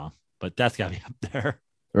pretty long, but that's got to be up there.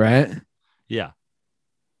 Right? Yeah.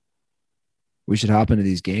 We should hop into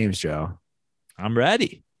these games, Joe. I'm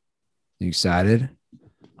ready. You excited?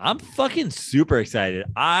 I'm fucking super excited.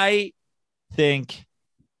 I think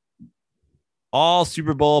all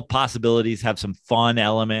Super Bowl possibilities have some fun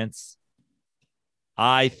elements.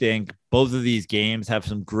 I think both of these games have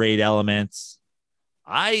some great elements.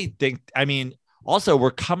 Also,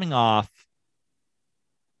 we're coming off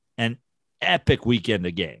an epic weekend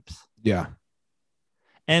of games. Yeah.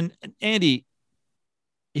 And Andy,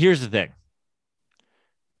 here's the thing.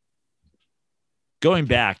 Going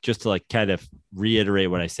back, just to like kind of reiterate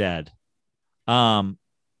what I said.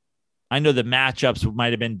 I know the matchups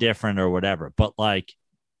might have been different or whatever, but like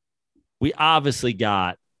we obviously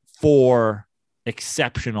got 4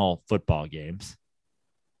 exceptional football games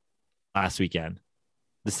last weekend.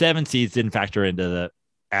 The 7 seeds didn't factor into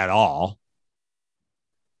at all.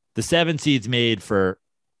 The 7 seeds made for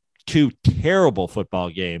 2 terrible football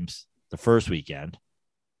games the first weekend.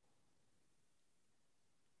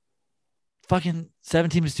 Fucking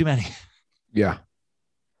 7 teams is too many. Yeah.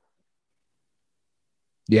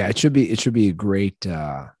 Yeah, it should be a great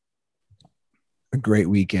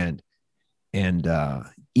weekend. And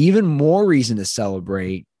even more reason to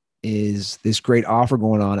celebrate is this great offer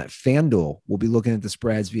going on at FanDuel. We'll be looking at the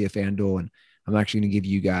spreads via FanDuel, and I'm actually going to give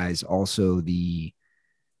you guys also the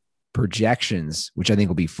projections, which I think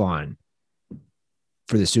will be fun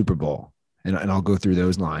for the Super Bowl. And I'll go through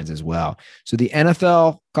those lines as well. So the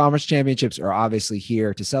NFL Conference Championships are obviously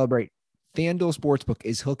here to celebrate. FanDuel Sportsbook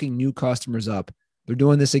is hooking new customers up. They're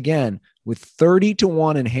doing this again with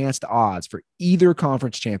 30-1 enhanced odds for either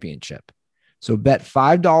conference championship. So bet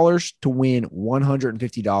 $5 to win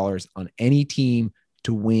 $150 on any team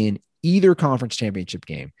to win either conference championship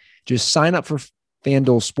game. Just sign up for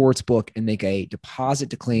FanDuel Sportsbook and make a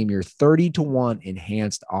deposit to claim your 30-1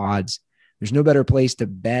 enhanced odds. There's no better place to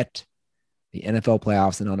bet the NFL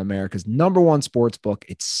playoffs than on America's #1 sportsbook.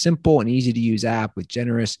 It's simple and easy to use app with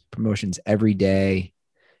generous promotions every day.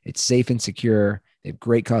 It's safe and secure. They have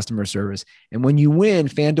great customer service. And when you win,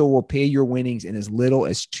 FanDuel will pay your winnings in as little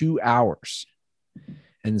as 2 hours.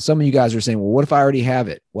 And some of you guys are saying, well, what if I already have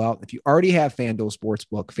it? Well, if you already have FanDuel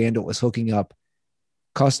Sportsbook, FanDuel is hooking up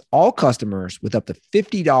all customers with up to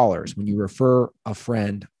 $50 when you refer a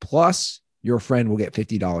friend, plus your friend will get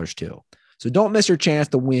 $50 too. So don't miss your chance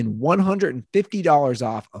to win $150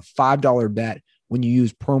 off a $5 bet when you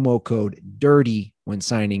use promo code DIRTY when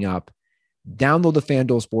signing up. Download the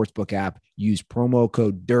FanDuel Sportsbook app, use promo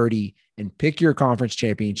code DIRTY, and pick your conference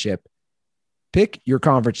championship. Pick your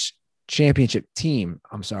conference championship team,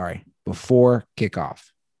 before kickoff.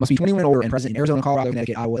 Must be 21 or older and present in Arizona, Colorado,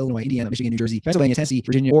 Connecticut, Iowa, Illinois, Indiana, Michigan, New Jersey, Pennsylvania, Tennessee,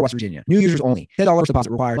 Virginia, or West Virginia. New users only. $10 deposit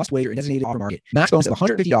required. Must wager in designated offer market. Max bonus of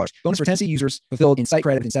 $150. Bonus for Tennessee users fulfilled in site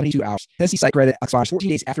credit within 72 hours. Tennessee site credit expires 14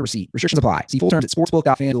 days after receipt. Restrictions apply. See full terms at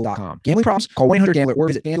sportsbook.fanduel.com. Gambling problems? Call 1-800-GAMBLER or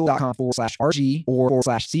visit fanduel.com/RG or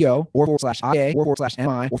 /CO or /IA or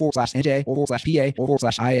 /MI or /NJ or /PA or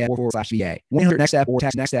 /IA or /VA. 1-800 next step or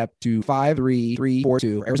text next step to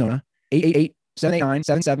 53342 Arizona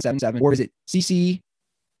 888-789-7777 or visit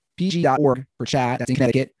ccpg.org for chat. That's in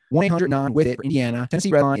Connecticut. 1-800-9-WITH-IT for Indiana.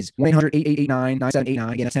 Tennessee Red Line is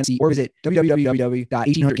 1-800-889-9789. Again, that's Tennessee. Or visit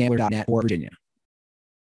www.1800gambler.net for Virginia.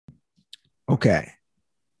 Okay.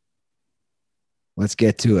 Let's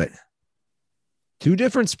get to it. 2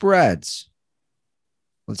 different spreads.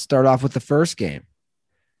 Let's start off with the first game.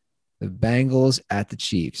 The Bengals at the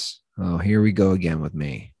Chiefs. Oh, here we go again with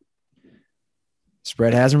me.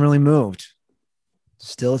 Spread hasn't really moved.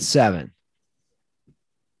 Still at 7.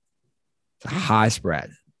 It's a high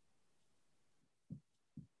spread.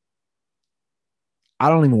 I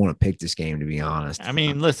don't even want to pick this game, to be honest. I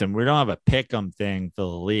mean, listen, we don't have a pick 'em thing for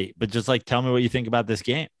the league, but just tell me what you think about this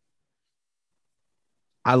game.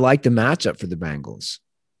 I like the matchup for the Bengals.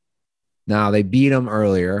 Now, they beat them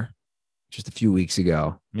earlier, just a few weeks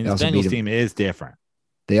ago. I mean, the Bengals team is different.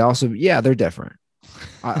 They also, they're different.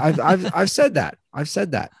 I've said that. I've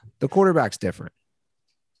said that. The quarterback's different.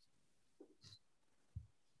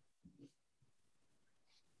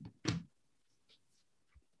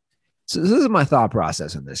 So this is my thought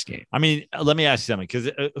process in this game. I mean, let me ask you something,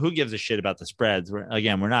 because who gives a shit about the spreads? We're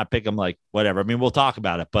not picking whatever. I mean, we'll talk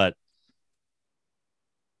about it, but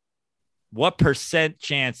what %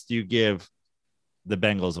 chance do you give the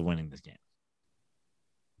Bengals of winning this game?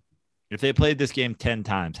 If they played this game 10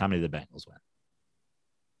 times, how many of the Bengals win?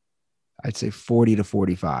 I'd say 40 to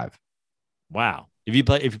 45. Wow. If you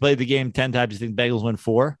played the game 10 times, you think the Bengals win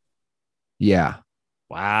 4? Yeah.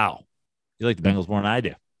 Wow. You like the Bengals more than I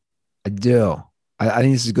do. I do. I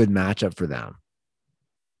think this is a good matchup for them.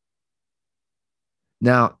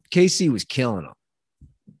 Now, KC was killing them.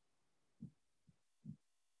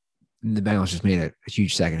 And the Bengals just made a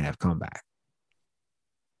huge second half comeback.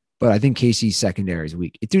 But I think KC's secondary is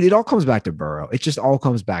weak. Dude, it all comes back to Burrow. It just all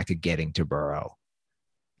comes back to getting to Burrow.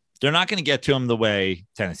 They're not going to get to him the way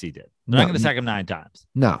Tennessee did. They're not going to sack him 9 times.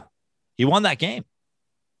 No. He won that game.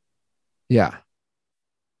 Yeah.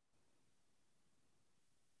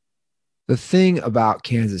 The thing about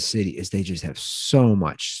Kansas City is they just have so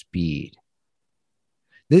much speed.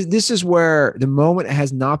 This is where the moment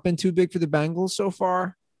has not been too big for the Bengals so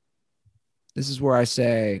far. This is where I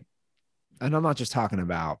say, and I'm not just talking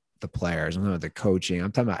about the players, I'm talking about the coaching,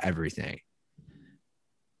 I'm talking about everything.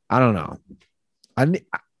 I don't know.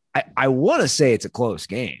 I want to say it's a close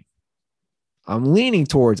game. I'm leaning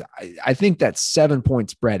towards, I think that 7-point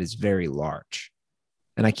spread is very large.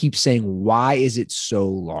 And I keep saying, why is it so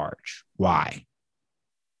large? Why?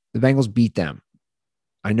 The Bengals beat them.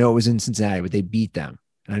 I know it was in Cincinnati, but they beat them.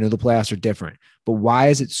 And I know the playoffs are different. But why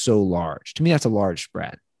is it so large? To me, that's a large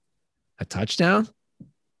spread. A touchdown?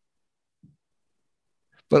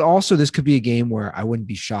 But also, this could be a game where I wouldn't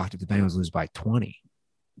be shocked if the Bengals lose by 20.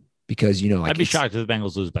 because, like I'd be shocked if the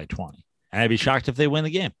Bengals lose by 20. And I'd be shocked if they win the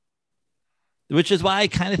game, which is why I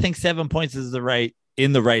kind of think 7 points is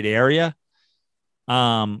in the right area.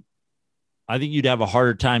 I think you'd have a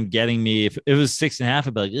harder time getting me if it was 6.5.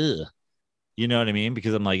 I'd be like, ugh, you know what I mean?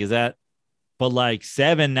 Because I'm like, is that? But like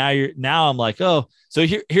 7 now I'm like, oh. So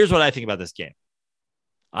here's what I think about this game.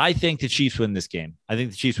 I think the Chiefs win this game. I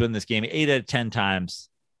think the Chiefs win this game 8 out of 10 times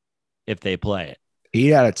if they play it.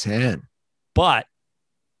 8 out of 10. But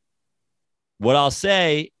what I'll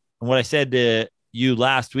say, and what I said to you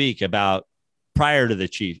last week about prior to the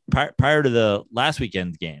Chiefs, prior to the last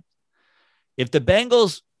weekend's game, if the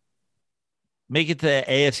Bengals make it to the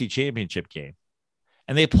AFC Championship game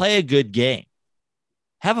and they play a good game,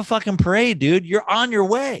 have a fucking parade, dude. You're on your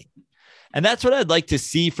way. And that's what I'd like to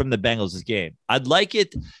see from the Bengals this game. I'd like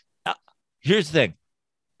it. Here's the thing.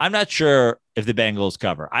 I'm not sure if the Bengals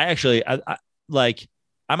cover. I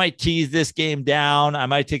might tease this game down. I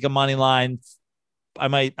might take a money line. I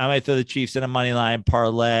might throw the Chiefs in a money line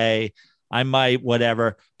parlay. I might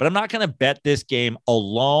whatever, but I'm not going to bet this game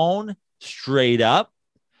alone straight up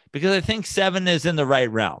because I think 7 is in the right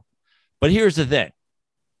realm. But here's the thing.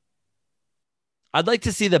 I'd like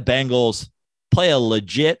to see the Bengals play a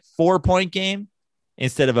legit 4-point game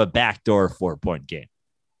instead of a backdoor 4-point game.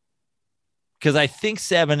 Because I think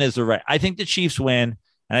 7 is the right. I think the Chiefs win,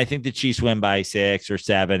 and I think the Chiefs win by 6 or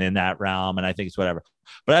 7 in that realm, and I think it's whatever.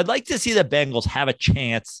 But I'd like to see the Bengals have a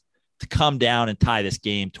chance to come down and tie this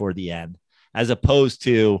game toward the end, as opposed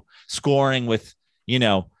to scoring with,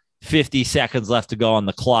 50 seconds left to go on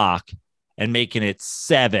the clock and making it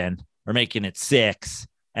 7 or making it 6,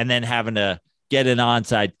 and then having to get an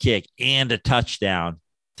onside kick and a touchdown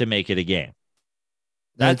to make it a game.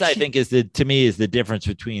 That I think is the difference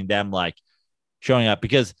between them like showing up,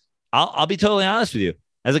 because I'll be totally honest with you.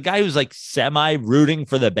 As a guy who's like semi rooting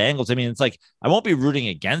for the Bengals, I mean, it's like I won't be rooting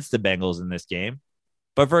against the Bengals in this game,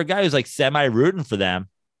 but for a guy who's like semi rooting for them,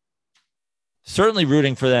 certainly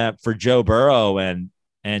rooting for them, for Joe Burrow and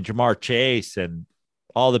Jamar Chase and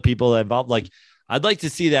all the people involved. Like, I'd like to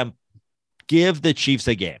see them give the Chiefs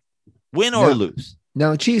a game, win or lose.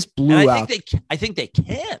 Now the Chiefs blew out. I think they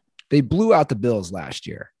can. They blew out the Bills last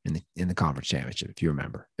year in the conference championship. If you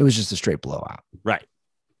remember, it was just a straight blowout. Right.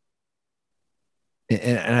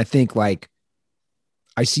 And I think like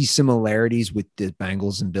I see similarities with the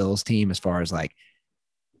Bengals and Bills team as far as like,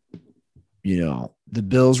 the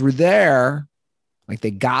Bills were there, like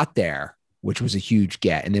they got there, which was a huge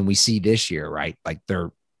get. And then we see this year, right? Like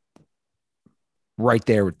they're right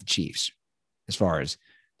there with the Chiefs as far as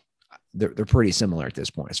they're pretty similar at this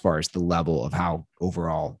point, as far as the level of how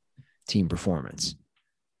overall team performance.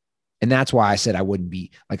 And that's why I said I wouldn't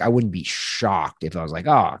be shocked if I was like,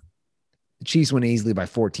 oh, the Chiefs win easily by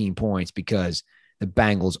 14 points because the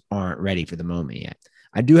Bengals aren't ready for the moment yet.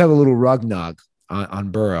 I do have a little rug nug on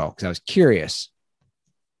Burrow because I was curious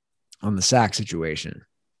on the sack situation.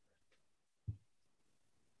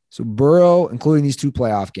 So Burrow, including these 2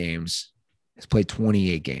 playoff games, has played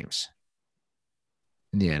 28 games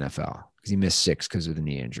in the NFL because he missed 6 because of the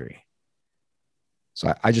knee injury.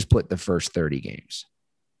 So I just put the first 30 games.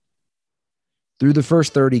 Through the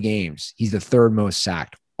first 30 games, he's the 3rd most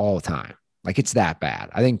sacked all time. Like, it's that bad.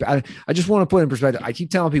 I think I just want to put in perspective. I keep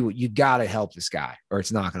telling people, you got to help this guy or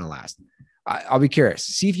it's not going to last. I'll be curious.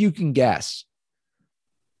 See if you can guess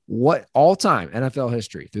what all-time NFL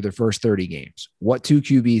history through the first 30 games, what 2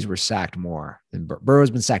 QBs were sacked more than Burrow's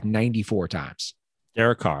been sacked 94 times.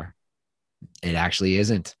 Derek Carr. It actually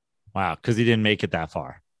isn't. Wow, because he didn't make it that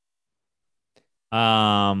far.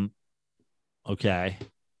 Okay.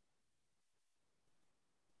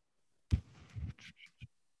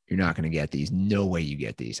 You're not going to get these. No way you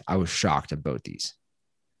get these. I was shocked at both these.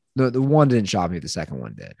 The one didn't shock me. The second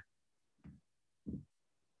one did.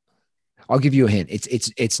 I'll give you a hint.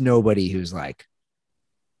 It's nobody who's like,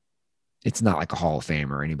 it's not like a Hall of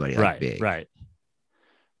Famer or anybody like big. Right.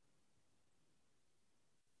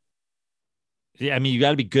 Yeah, I mean, you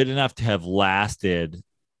got to be good enough to have lasted.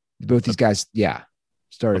 Both these guys,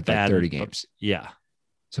 started like 30 games. Yeah.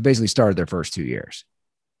 So basically started their first 2 years.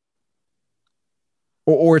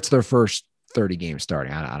 Or it's their first 30 games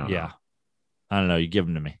starting. I don't know. Yeah. I don't know. You give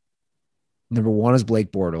them to me. Number 1 is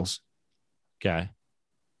Blake Bortles. Okay.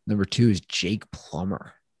 Number 2 is Jake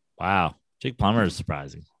Plummer. Wow. Jake Plummer is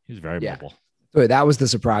surprising. He's very mobile. So that was the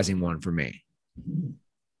surprising one for me.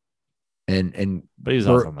 But he was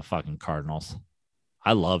also on the fucking Cardinals.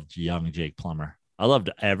 I loved young Jake Plummer. I loved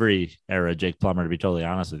every era of Jake Plummer, to be totally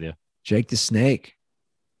honest with you. Jake the Snake.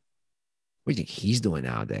 What do you think he's doing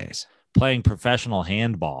nowadays? Playing professional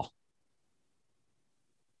handball.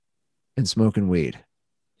 And smoking weed.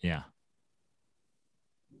 Yeah.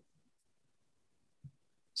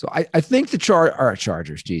 So I think the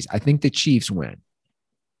Chargers, geez, I think the Chiefs win.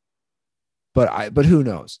 But who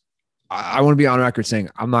knows? I want to be on record saying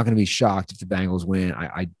I'm not going to be shocked if the Bengals win.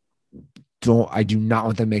 I do not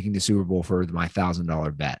want them making the Super Bowl for my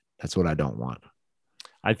 $1,000 bet. That's what I don't want.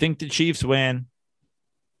 I think the Chiefs win.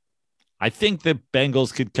 I think the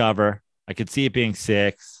Bengals could cover. I could see it being 6.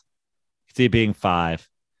 I could see it being 5.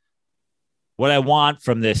 What I want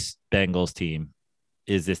from this Bengals team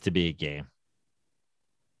is this to be a game.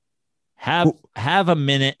 Have a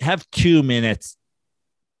minute, have 2 minutes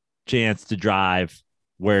chance to drive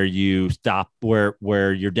where you stop,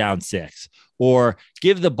 where you're down 6, or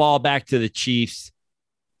give the ball back to the Chiefs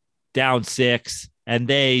down 6, and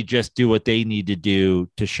they just do what they need to do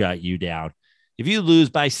to shut you down. If you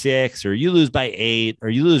lose by 6 or you lose by 8 or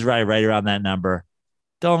you lose right around that number,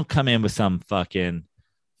 don't come in with some fucking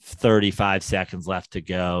 35 seconds left to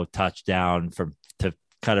go touchdown to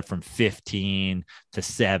cut it from 15 to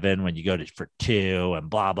 7 when you go for 2 and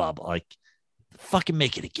blah, blah, blah. Like, fucking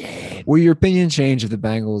make it a game. Will your opinion change if the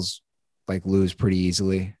Bengals lose pretty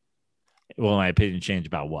easily? Will my opinion change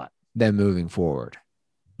about what? Then moving forward?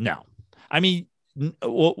 No. I mean,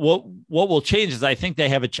 what will change is I think they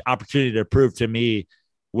have an opportunity to prove to me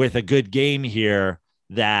with a good game here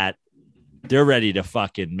that they're ready to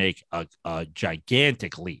fucking make a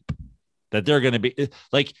gigantic leap, that they're going to be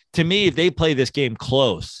like, to me, if they play this game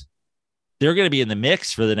close, they're going to be in the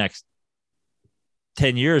mix for the next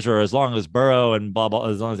 10 years or as long as Burrow and blah, blah,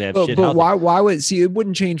 as long as they have shit. But why would it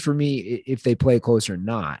wouldn't change for me if they play close or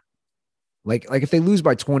not. Like if they lose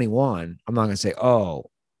by 21, I'm not going to say, oh,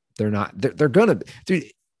 they're not, they're going to, dude,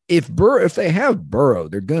 if they have Burrow,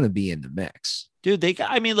 they're going to be in the mix. Dude,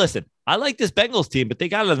 listen, I like this Bengals team, but they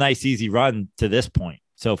got a nice, easy run to this point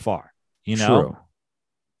so far, you know? True.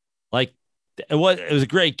 Like it was a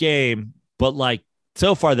great game, but like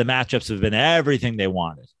so far the matchups have been everything they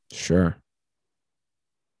wanted. Sure.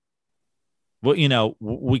 Well, you know,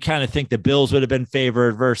 we kind of think the Bills would have been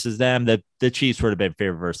favored versus them. That the Chiefs would have been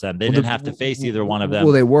favored versus them. They didn't have to face either one of them.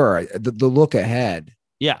 Well, they were. The look ahead.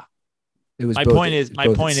 Yeah. It was. My point is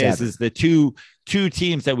the two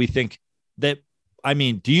teams that we think that. I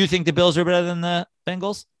mean, do you think the Bills are better than the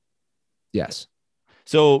Bengals? Yes.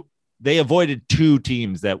 So they avoided 2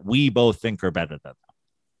 teams that we both think are better than them.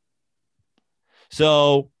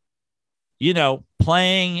 So, you know,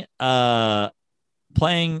 being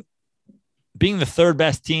the third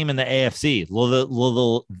best team in the AFC,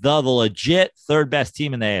 the legit third best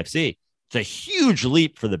team in the AFC, it's a huge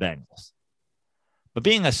leap for the Bengals. But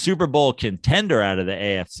being a Super Bowl contender out of the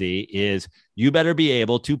AFC is you better be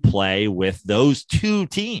able to play with those 2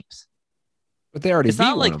 teams. But they already beat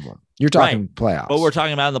one of them. You're talking playoffs. But we're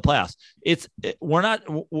talking about in the playoffs.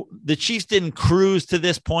 The Chiefs didn't cruise to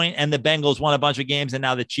this point, and the Bengals won a bunch of games, and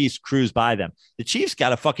now the Chiefs cruise by them. The Chiefs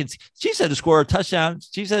had to score a touchdown.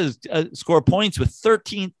 Chiefs had to score points with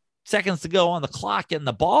 13 seconds to go on the clock getting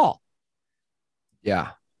the ball.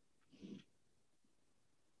 Yeah.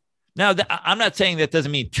 Now, I'm not saying that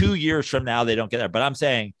doesn't mean 2 years from now they don't get there, but I'm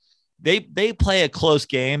saying they play a close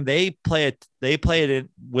game. They play it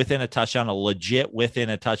within a touchdown, a legit within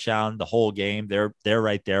a touchdown the whole game. They're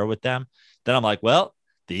right there with them. Then I'm like, well,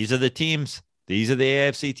 these are the teams. These are the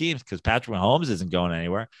AFC teams because Patrick Mahomes isn't going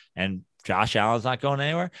anywhere, and Josh Allen's not going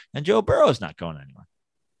anywhere, and Joe Burrow's not going anywhere.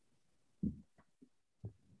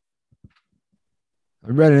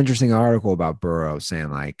 I read an interesting article about Burrow saying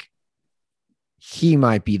like he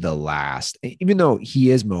might be the last, even though he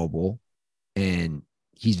is mobile and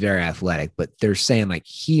he's very athletic, but they're saying like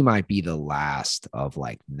he might be the last of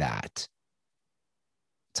like that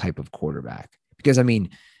type of quarterback. Because I mean,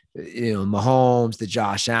 you know, Mahomes, the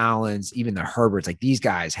Josh Allens, even the Herberts, like these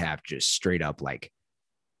guys have just straight up like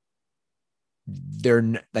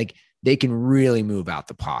they're like they can really move out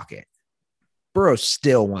the pocket. Burrow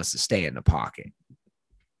still wants to stay in the pocket,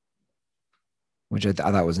 which I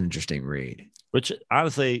thought was an interesting read. Which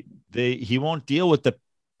honestly, he won't deal with the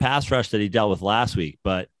pass rush that he dealt with last week.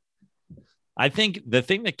 But I think the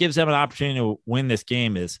thing that gives them an opportunity to win this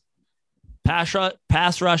game is pass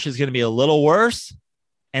rush is going to be a little worse.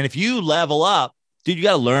 And if you level up, dude, you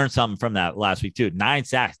got to learn something from that last week too. 9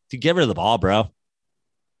 sacks. Dude, get rid of the ball, bro.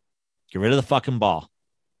 Get rid of the fucking ball.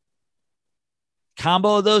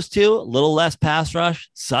 Combo of those two, a little less pass rush,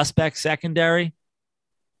 suspect secondary,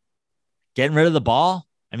 getting rid of the ball.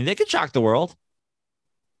 I mean, they could shock the world.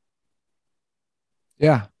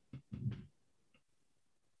 Yeah.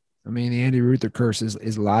 I mean, the Andy Ruther curse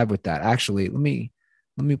is live with that. Actually, let me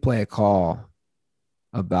play a call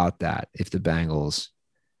about that. If the Bengals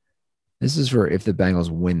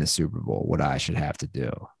win the Super Bowl, what I should have to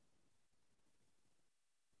do.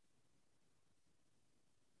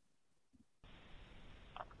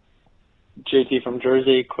 JT from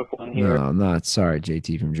Jersey. Quick one here. No, I'm not. Sorry,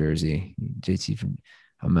 JT from Jersey.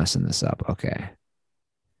 I'm messing this up. Okay.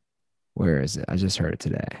 Where is it? I just heard it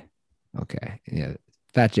today. Okay. Yeah.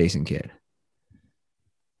 Fat Jason Kidd.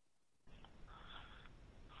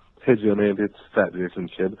 Hey, Jim, Andy, it's Fat Jason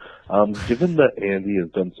Kidd. Given that Andy has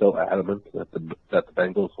been so adamant that the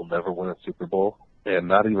Bengals will never win a Super Bowl and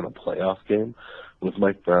not even a playoff game with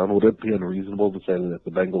Mike Brown, would it be unreasonable to say that if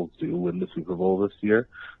the Bengals do win the Super Bowl this year,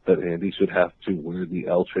 that Andy should have to wear the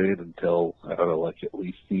L chain until, I don't know, like at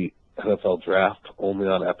least the NFL draft only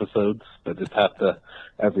on episodes, but just have to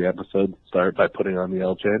every episode start by putting on the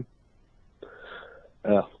L chain?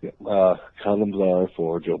 Condoms are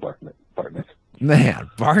for Joe Bartnick. Man,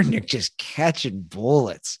 Bartnick just catching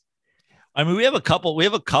bullets. I mean, we have a couple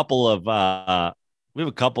of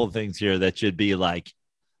things here that should be like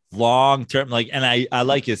long term. Like, and I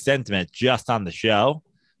like his sentiment just on the show,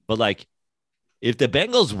 but like, if the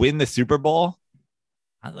Bengals win the Super Bowl,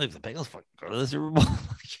 I don't know if the Bengals fucking go to the Super Bowl.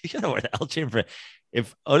 You gotta wear the L chain for.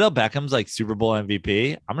 If Odell Beckham's like Super Bowl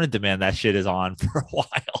MVP, I'm gonna demand that shit is on for a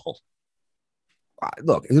while.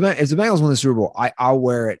 Look, if the Bengals win the Super Bowl, I'll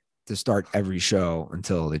wear it to start every show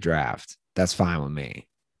until the draft. That's fine with me.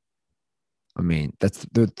 I mean, that's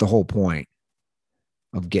the whole point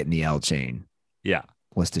of getting the L chain. Yeah.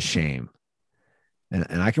 Was to shame.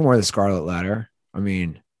 And I can wear the Scarlet Letter. I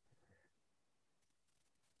mean,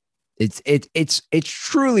 it's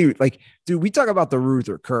truly like, dude, we talk about the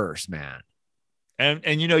Ruther curse, man.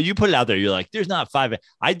 And you put it out there. You're like, there's not 5.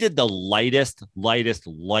 I did the lightest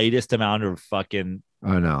amount of fucking.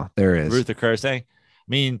 Oh no, there is Ruther cursing. I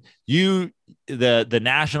mean, the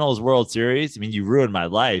Nationals World Series. I mean, you ruined my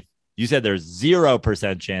life. You said there's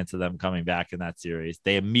 0% chance of them coming back in that series.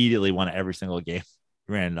 They immediately won every single game,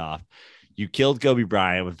 ran it off. You killed Kobe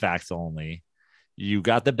Bryant with facts only. You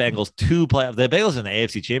got the Bengals the Bengals in the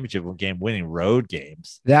AFC Championship game winning road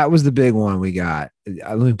games. That was the big one we got.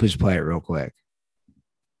 Let me just play it real quick.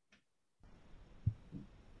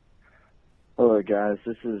 Hello, guys.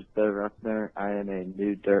 This is Bo Ruffner. I am a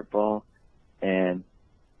new dirtball, and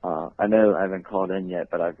I know I haven't called in yet,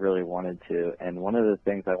 but I've really wanted to. And one of the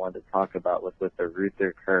things I wanted to talk about was with the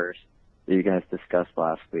Ruther curse that you guys discussed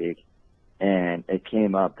last week. And it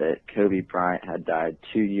came up that Kobe Bryant had died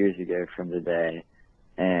 2 years ago from today.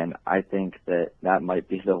 And I think that might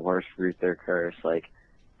be the worst Ruther curse. Like,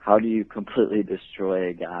 how do you completely destroy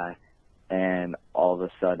a guy and all of a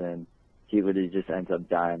sudden he just ends up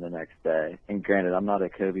dying the next day? And granted, I'm not a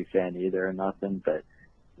Kobe fan either or nothing, but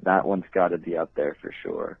that one's got to be up there for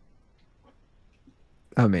sure.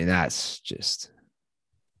 I mean, that's just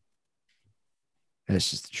a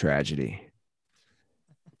tragedy.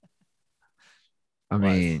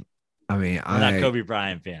 We're not Kobe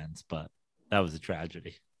Bryant fans, but that was a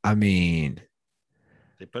tragedy. I mean,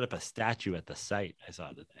 they put up a statue at the site. I saw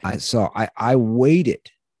today. I waited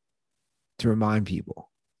to remind people.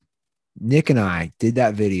 Nick and I did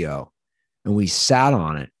that video and we sat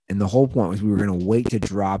on it. And the whole point was we were going to wait to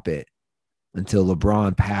drop it until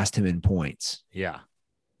LeBron passed him in points. Yeah.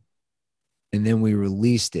 And then we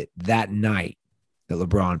released it that night that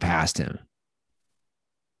LeBron passed him.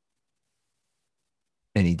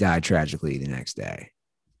 And he died tragically the next day.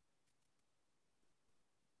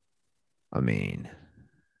 I mean,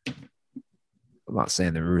 I'm not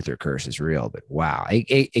saying the Ruther curse is real, but wow,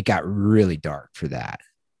 it got really dark for that.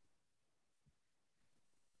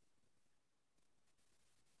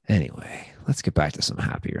 Anyway, let's get back to some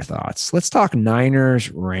happier thoughts. Let's talk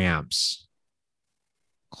Niners Rams.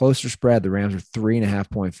 Closer spread. The Rams are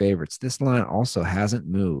 3.5-point favorites. This line also hasn't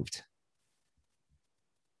moved.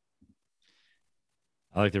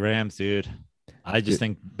 I like the Rams, dude. I just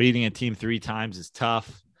think beating a team 3 times is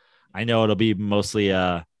tough. I know it'll be mostly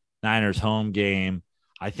a Niners home game.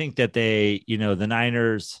 I think that the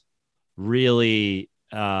Niners really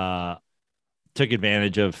took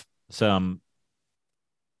advantage of some,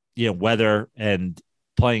 weather and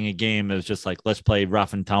playing a game that was just like, let's play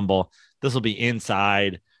rough and tumble. This will be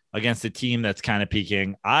inside against a team that's kind of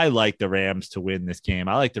peaking. I like the Rams to win this game.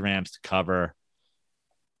 I like the Rams to cover.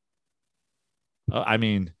 I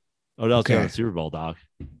mean, Odell's going to the Super Bowl, dog.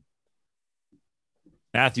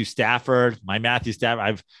 Matthew Stafford.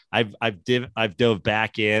 I've dove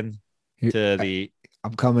back in to the.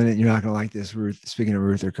 I'm coming in. You're not going to like this, Ruth. Speaking of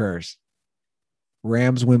Ruther curse,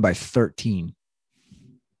 Rams win by 13.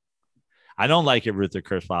 I don't like it, Ruther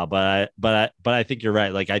curse file, but I think you're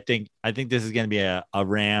right. Like I think this is going to be a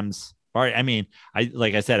Rams. I mean,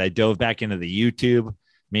 like I said, I dove back into the YouTube. I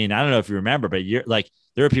mean, I don't know if you remember, but you're like,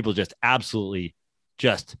 there are people just absolutely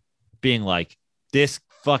just being like, this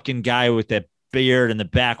fucking guy with that beard and the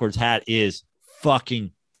backwards hat is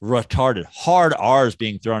fucking retarded, hard R's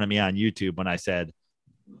being thrown at me on YouTube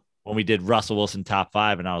when we did Russell Wilson top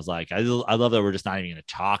 5. And I was like, I love that we're just not even going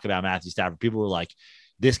to talk about Matthew Stafford. People were like,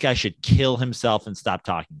 this guy should kill himself and stop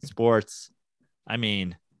talking sports. I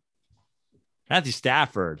mean, Matthew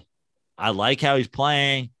Stafford, I like how he's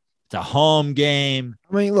playing. It's a home game.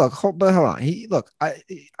 I mean, look, hold on. I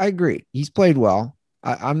agree. He's played well.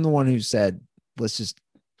 I'm the one who said, let's just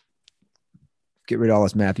get rid of all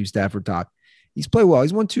this Matthew Stafford talk. He's played well.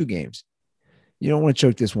 He's won 2 games. You don't want to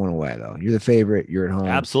choke this one away, though. You're the favorite. You're at home.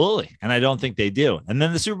 Absolutely. And I don't think they do. And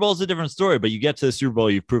then the Super Bowl is a different story, but you get to the Super Bowl,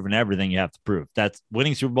 you've proven everything you have to prove. That's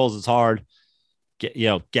winning Super Bowls is hard.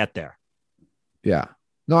 Get there. Yeah.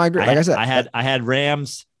 No, I agree. Like I said, I had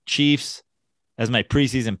Rams Chiefs as my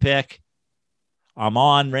preseason pick. I'm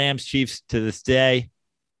on Rams Chiefs to this day.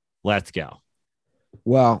 Let's go.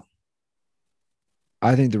 Well,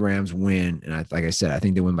 I think the Rams win. And like I said, I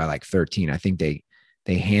think they win by like 13. I think they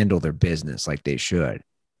handle their business like they should.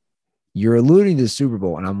 You're alluding to the Super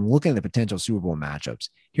Bowl, and I'm looking at the potential Super Bowl matchups.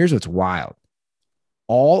 Here's what's wild.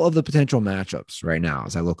 All of the potential matchups right now,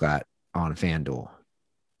 as I look at on FanDuel,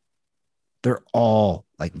 they're all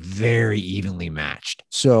like very evenly matched.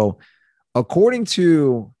 So according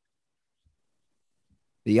to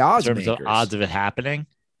the odds makers, odds of it happening?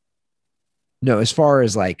 No, as far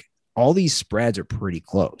as like all these spreads are pretty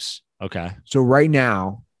close. Okay. So right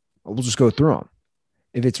now, we'll just go through them.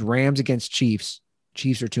 If it's Rams against Chiefs,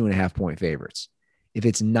 Chiefs are 2.5-point favorites. If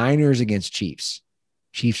it's Niners against Chiefs,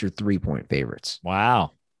 Chiefs are 3-point favorites.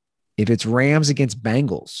 Wow. If it's Rams against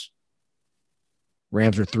Bengals,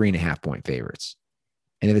 Rams are 3.5-point favorites.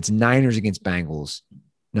 And if it's Niners against Bengals,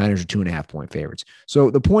 Niners are 2.5-point favorites.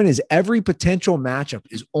 So the point is every potential matchup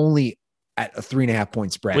is only at a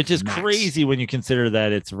 3.5-point spread. Which is max. crazy when you consider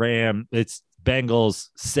that it's Bengals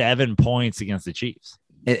 7 points against the Chiefs.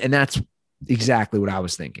 And that's exactly what I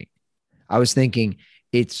was thinking. I was thinking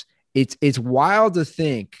it's wild to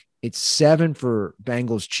think it's 7 for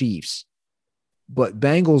Bengals Chiefs, but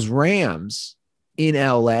Bengals Rams in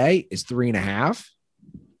LA is 3.5.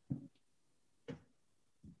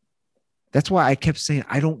 That's why I kept saying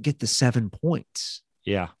I don't get the 7 points.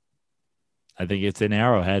 Yeah. I think it's in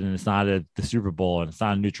Arrowhead, and it's not at the Super Bowl, and it's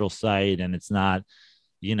not a neutral site, and it's not,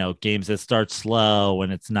 games that start slow,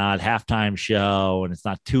 and it's not halftime show, and it's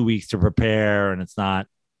not 2 weeks to prepare, and it's not.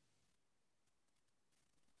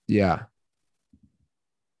 Yeah.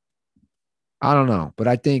 I don't know, but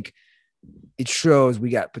I think it shows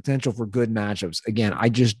we got potential for good matchups. Again, I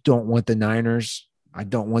just don't want the Niners. I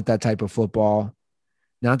don't want that type of football.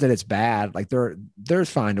 Not that it's bad. Like they're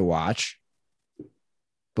fine to watch,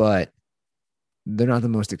 but they're not the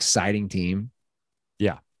most exciting team.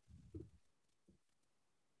 Yeah.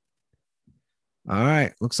 All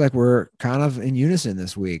right. Looks like we're kind of in unison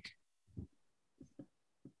this week.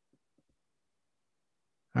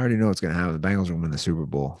 I already know what's going to happen. The Bengals will win the Super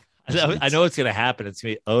Bowl. I know what's going to happen. It's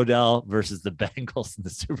going to be Odell versus the Bengals in the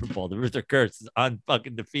Super Bowl. The Ruther Kurtz is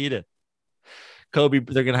unfucking defeated. They're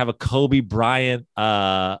going to have a Kobe Bryant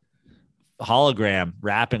hologram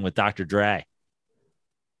rapping with Dr. Dre.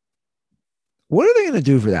 What are they going to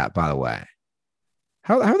do for that, by the way?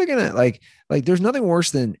 How are they going to like there's nothing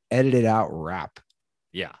worse than edited out rap.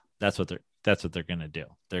 Yeah, that's what they're going to do.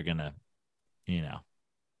 They're going to,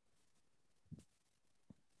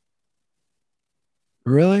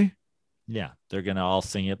 Really? Yeah, they're going to all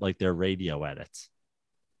sing it like their radio edits.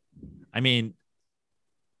 I mean,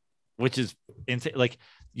 which is insane. Like,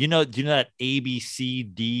 do you know that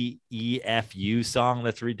ABCDEFU song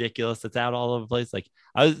that's ridiculous? That's out all over the place. Like,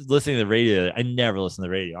 I was listening to the radio. I never listen to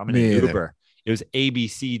the radio. I'm in an Uber. It was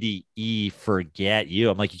ABCDE forget you.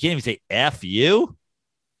 I'm like, you can't even say F you.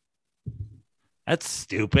 That's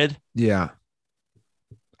stupid. Yeah.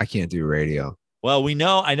 I can't do radio. Well, I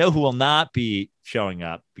know who will not be showing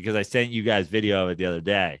up because I sent you guys video of it the other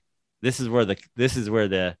day. This is where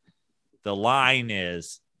the line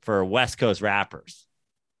is for West Coast rappers.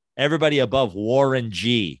 Everybody above Warren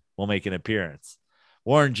G will make an appearance.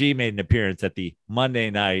 Warren G made an appearance at the Monday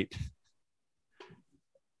night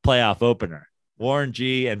playoff opener. Warren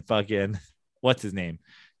G and fucking what's his name?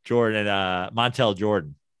 Montel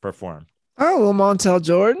Jordan performed. Oh, well, Montel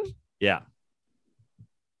Jordan. Yeah.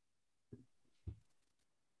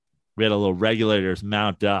 We had a little Regulators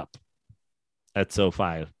mount up at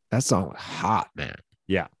SoFi. That song was hot, man.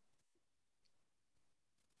 Yeah.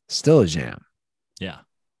 Still a jam. Yeah.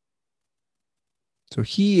 So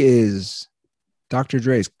he is Dr.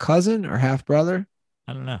 Dre's cousin or half brother?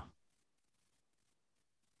 I don't know.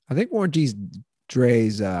 I think Warren G's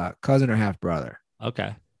Dre's cousin or half brother.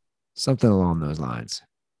 Okay. Something along those lines.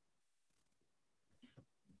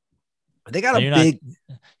 They got And a big.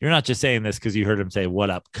 You're not just saying this because you heard him say "What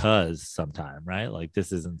up, cuz" sometime, right? Like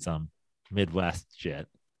this isn't some Midwest shit.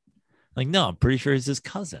 Like, no, I'm pretty sure he's his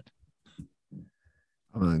cousin.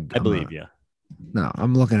 I believe you. No,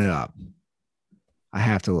 I'm looking it up. I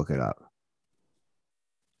have to look it up.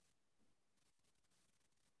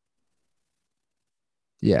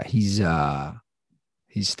 Yeah, he's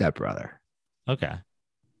stepbrother. Okay.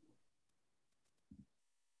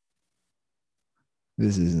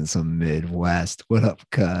 This isn't some Midwest. What up,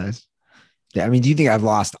 cuz? I mean, do you think I've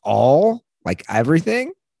lost all, like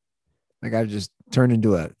everything? Like I've just turned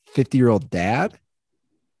into a 50-year-old dad?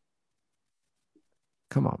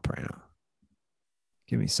 Come on, Prano.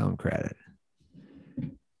 Give me some credit.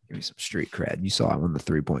 Give me some street cred. You saw him in the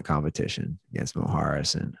 3-point competition against Mo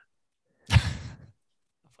Harrison.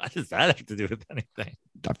 What does that have to do with anything?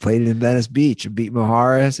 I played it in Venice Beach. I beat Mo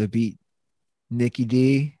Harris. I beat Nikki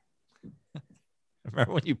D.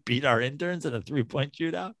 Remember when you beat our interns in a 3-point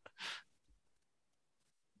shootout?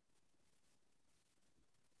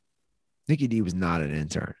 Nikki D was not an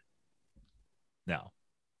intern. No.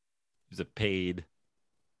 He was a paid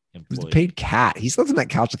employee. He was a paid cat. He slept on that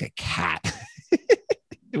couch like a cat.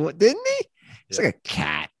 What, didn't he? He's like a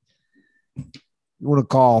cat. You want to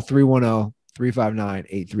call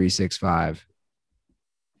 310-359-8365.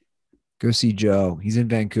 Go see Joe. He's in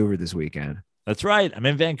Vancouver this weekend. That's right. I'm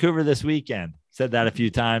in Vancouver this weekend. Said that a few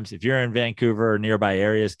times. If you're in Vancouver or nearby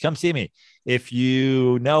areas, come see me. If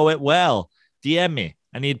you know it well, DM me.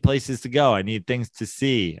 I need places to go. I need things to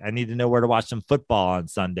see. I need to know where to watch some football on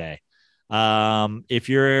Sunday. If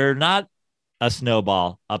you're not a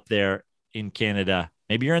snowball up there in Canada,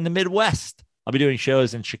 maybe you're in the Midwest. I'll be doing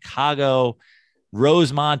shows in Chicago,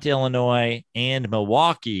 Rosemont, Illinois, and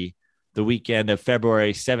Milwaukee the weekend of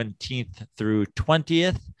February 17th through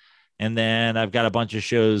 20th. And then I've got a bunch of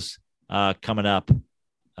shows coming up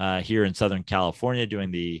here in Southern California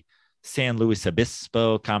doing the San Luis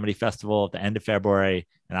Obispo Comedy Festival at the end of February,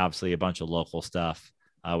 and obviously a bunch of local stuff,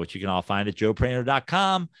 which you can all find at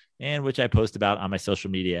joeprano.com and which I post about on my social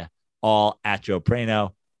media, all at Joe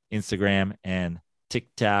Prano, Instagram and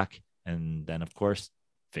TikTok. And then, of course,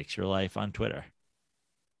 Fix Your Life on Twitter.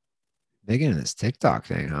 Big into this TikTok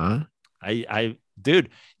thing, huh? Dude,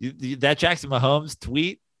 that Jackson Mahomes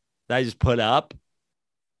tweet that I just put up,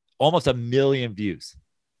 almost 1 million views.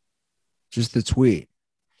 Just the tweet.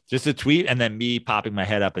 Just a tweet, and then me popping my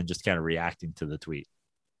head up and just kind of reacting to the tweet.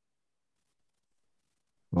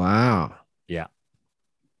 Wow. Yeah.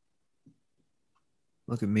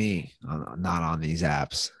 Look at me, not on these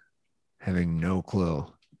apps, having no clue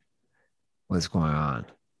what's going on.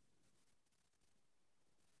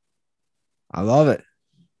 I love it.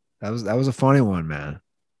 That was a funny one, man.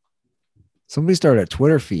 Somebody started a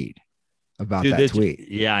Twitter feed about that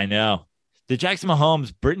tweet. Yeah, I know. The Jackson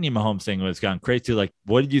Mahomes, Brittany Mahomes thing was gone crazy. Like,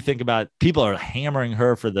 what did you think about? People are hammering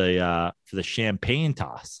her for the champagne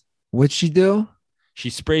toss. What'd she do? She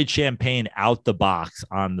sprayed champagne out the box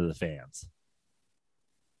onto the fans.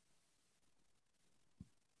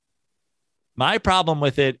 My problem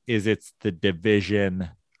with it is it's the division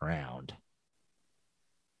round.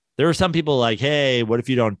 There are some people like, hey, what if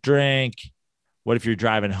you don't drink? What if you're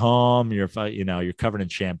driving home? You're covered in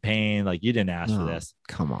champagne. Like, you didn't ask for this.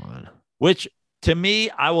 Come on. Which, to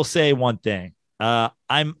me, I will say one thing. I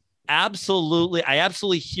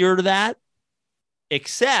absolutely hear that,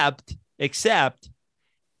 except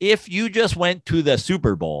if you just went to the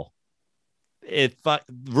Super Bowl,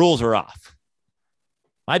 rules are off.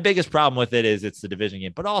 My biggest problem with it is it's the division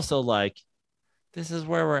game, but also, like, this is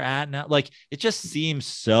where we're at now. Like, it just seems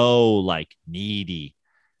so, like, needy.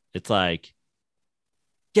 It's like,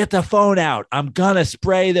 get the phone out. I'm gonna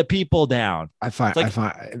spray the people down.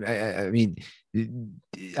 I mean,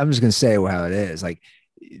 I'm just gonna say how it is. Like,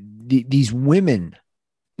 these women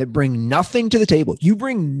that bring nothing to the table. You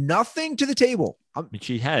bring nothing to the table. I mean,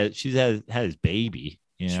 she's had his baby.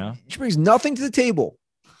 You know, she brings nothing to the table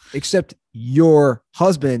except your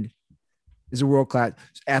husband is a world-class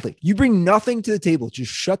athlete. You bring nothing to the table.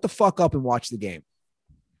 Just shut the fuck up and watch the game.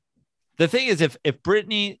 The thing is, if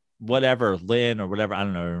Brittany, whatever, Lynn or whatever, I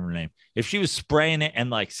don't know her name, if she was spraying it and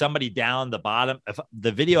like somebody down the bottom, if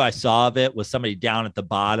the video I saw of it was somebody down at the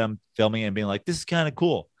bottom filming it and being like, this is kind of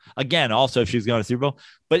cool. Again, also if she was going to Super Bowl,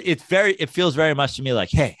 but it feels very much to me like,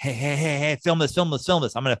 hey, film this. I'm going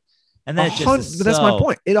to, and then but that's my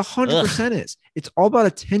point. It 100% is. It's all about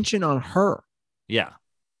attention on her. Yeah.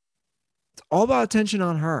 It's all about attention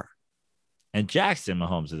on her. And Jackson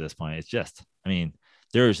Mahomes at this point, it's just, I mean,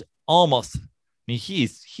 there's almost,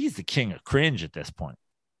 he's the king of cringe at this point.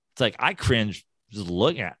 It's like, I cringe just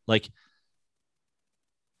looking at, like,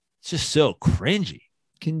 it's just so cringy.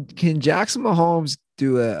 Can Jackson Mahomes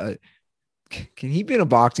do can he be in a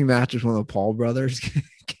boxing match with one of the Paul brothers?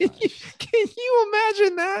 Can you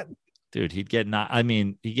imagine that? Dude, he'd get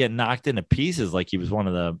knocked into pieces like he was one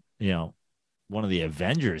of the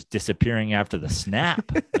Avengers disappearing after the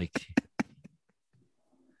snap. Like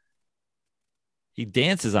he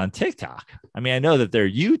dances on TikTok. I mean, I know that they're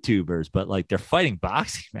YouTubers, but like they're fighting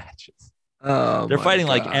boxing matches. Oh, they're fighting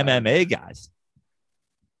God. like MMA guys.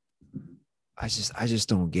 I just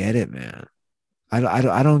don't get it, man.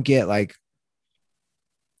 I don't get like,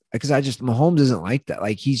 because Mahomes isn't like that.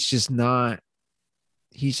 Like he's just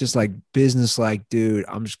like business like, dude,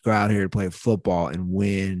 I'm just go out here to play football and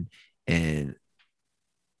win. And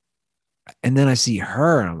then I see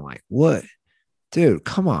her and I'm like, what? Dude,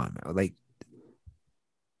 come on, man. Like,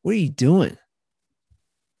 what are you doing?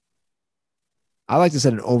 I like to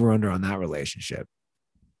set an over-under on that relationship.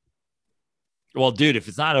 Well, dude, if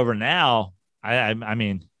it's not over now, I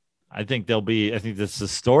mean, I think this is a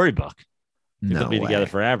storybook. They'll be together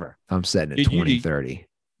forever. I'm setting it 2030.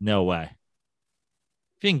 No way.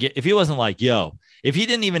 If he wasn't like, yo, if he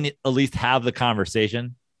didn't even at least have the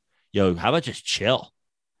conversation, yo, how about just chill?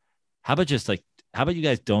 How about you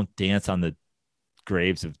guys don't dance on the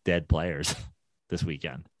graves of dead players this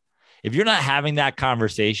weekend? If you're not having that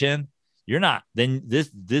conversation, then this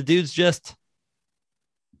dude's just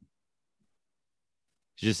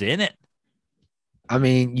in it. I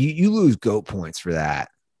mean, you lose GOAT points for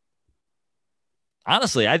that.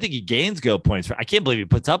 Honestly, I think he gains GOAT points. I can't believe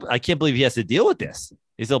he has to deal with this.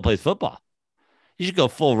 He still plays football. He should go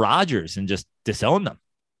full Rodgers and just disown them.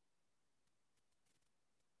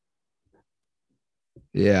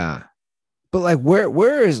 Yeah. But like, where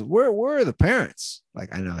are the parents?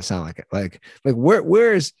 Like, I know I sound like it. Like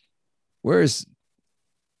where's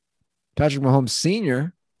Patrick Mahomes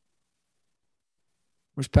Sr.?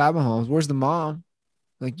 Where's Pat Mahomes? Where's the mom?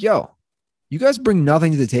 Like, yo, you guys bring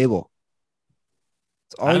nothing to the table.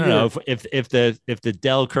 I don't know if the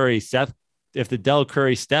Del Curry Steph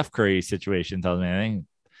Curry situation tells me anything.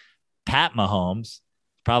 Pat Mahomes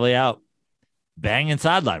probably out banging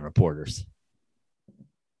sideline reporters.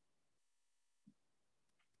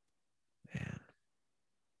 Man,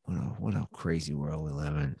 what a crazy world we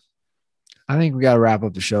live in. I think we got to wrap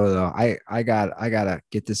up the show though. I gotta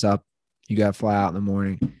get this up. You got to fly out in the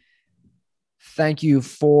morning. Thank you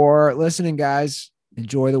for listening, guys.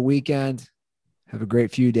 Enjoy the weekend. Have a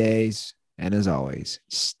great few days. And as always,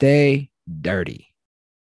 stay dirty.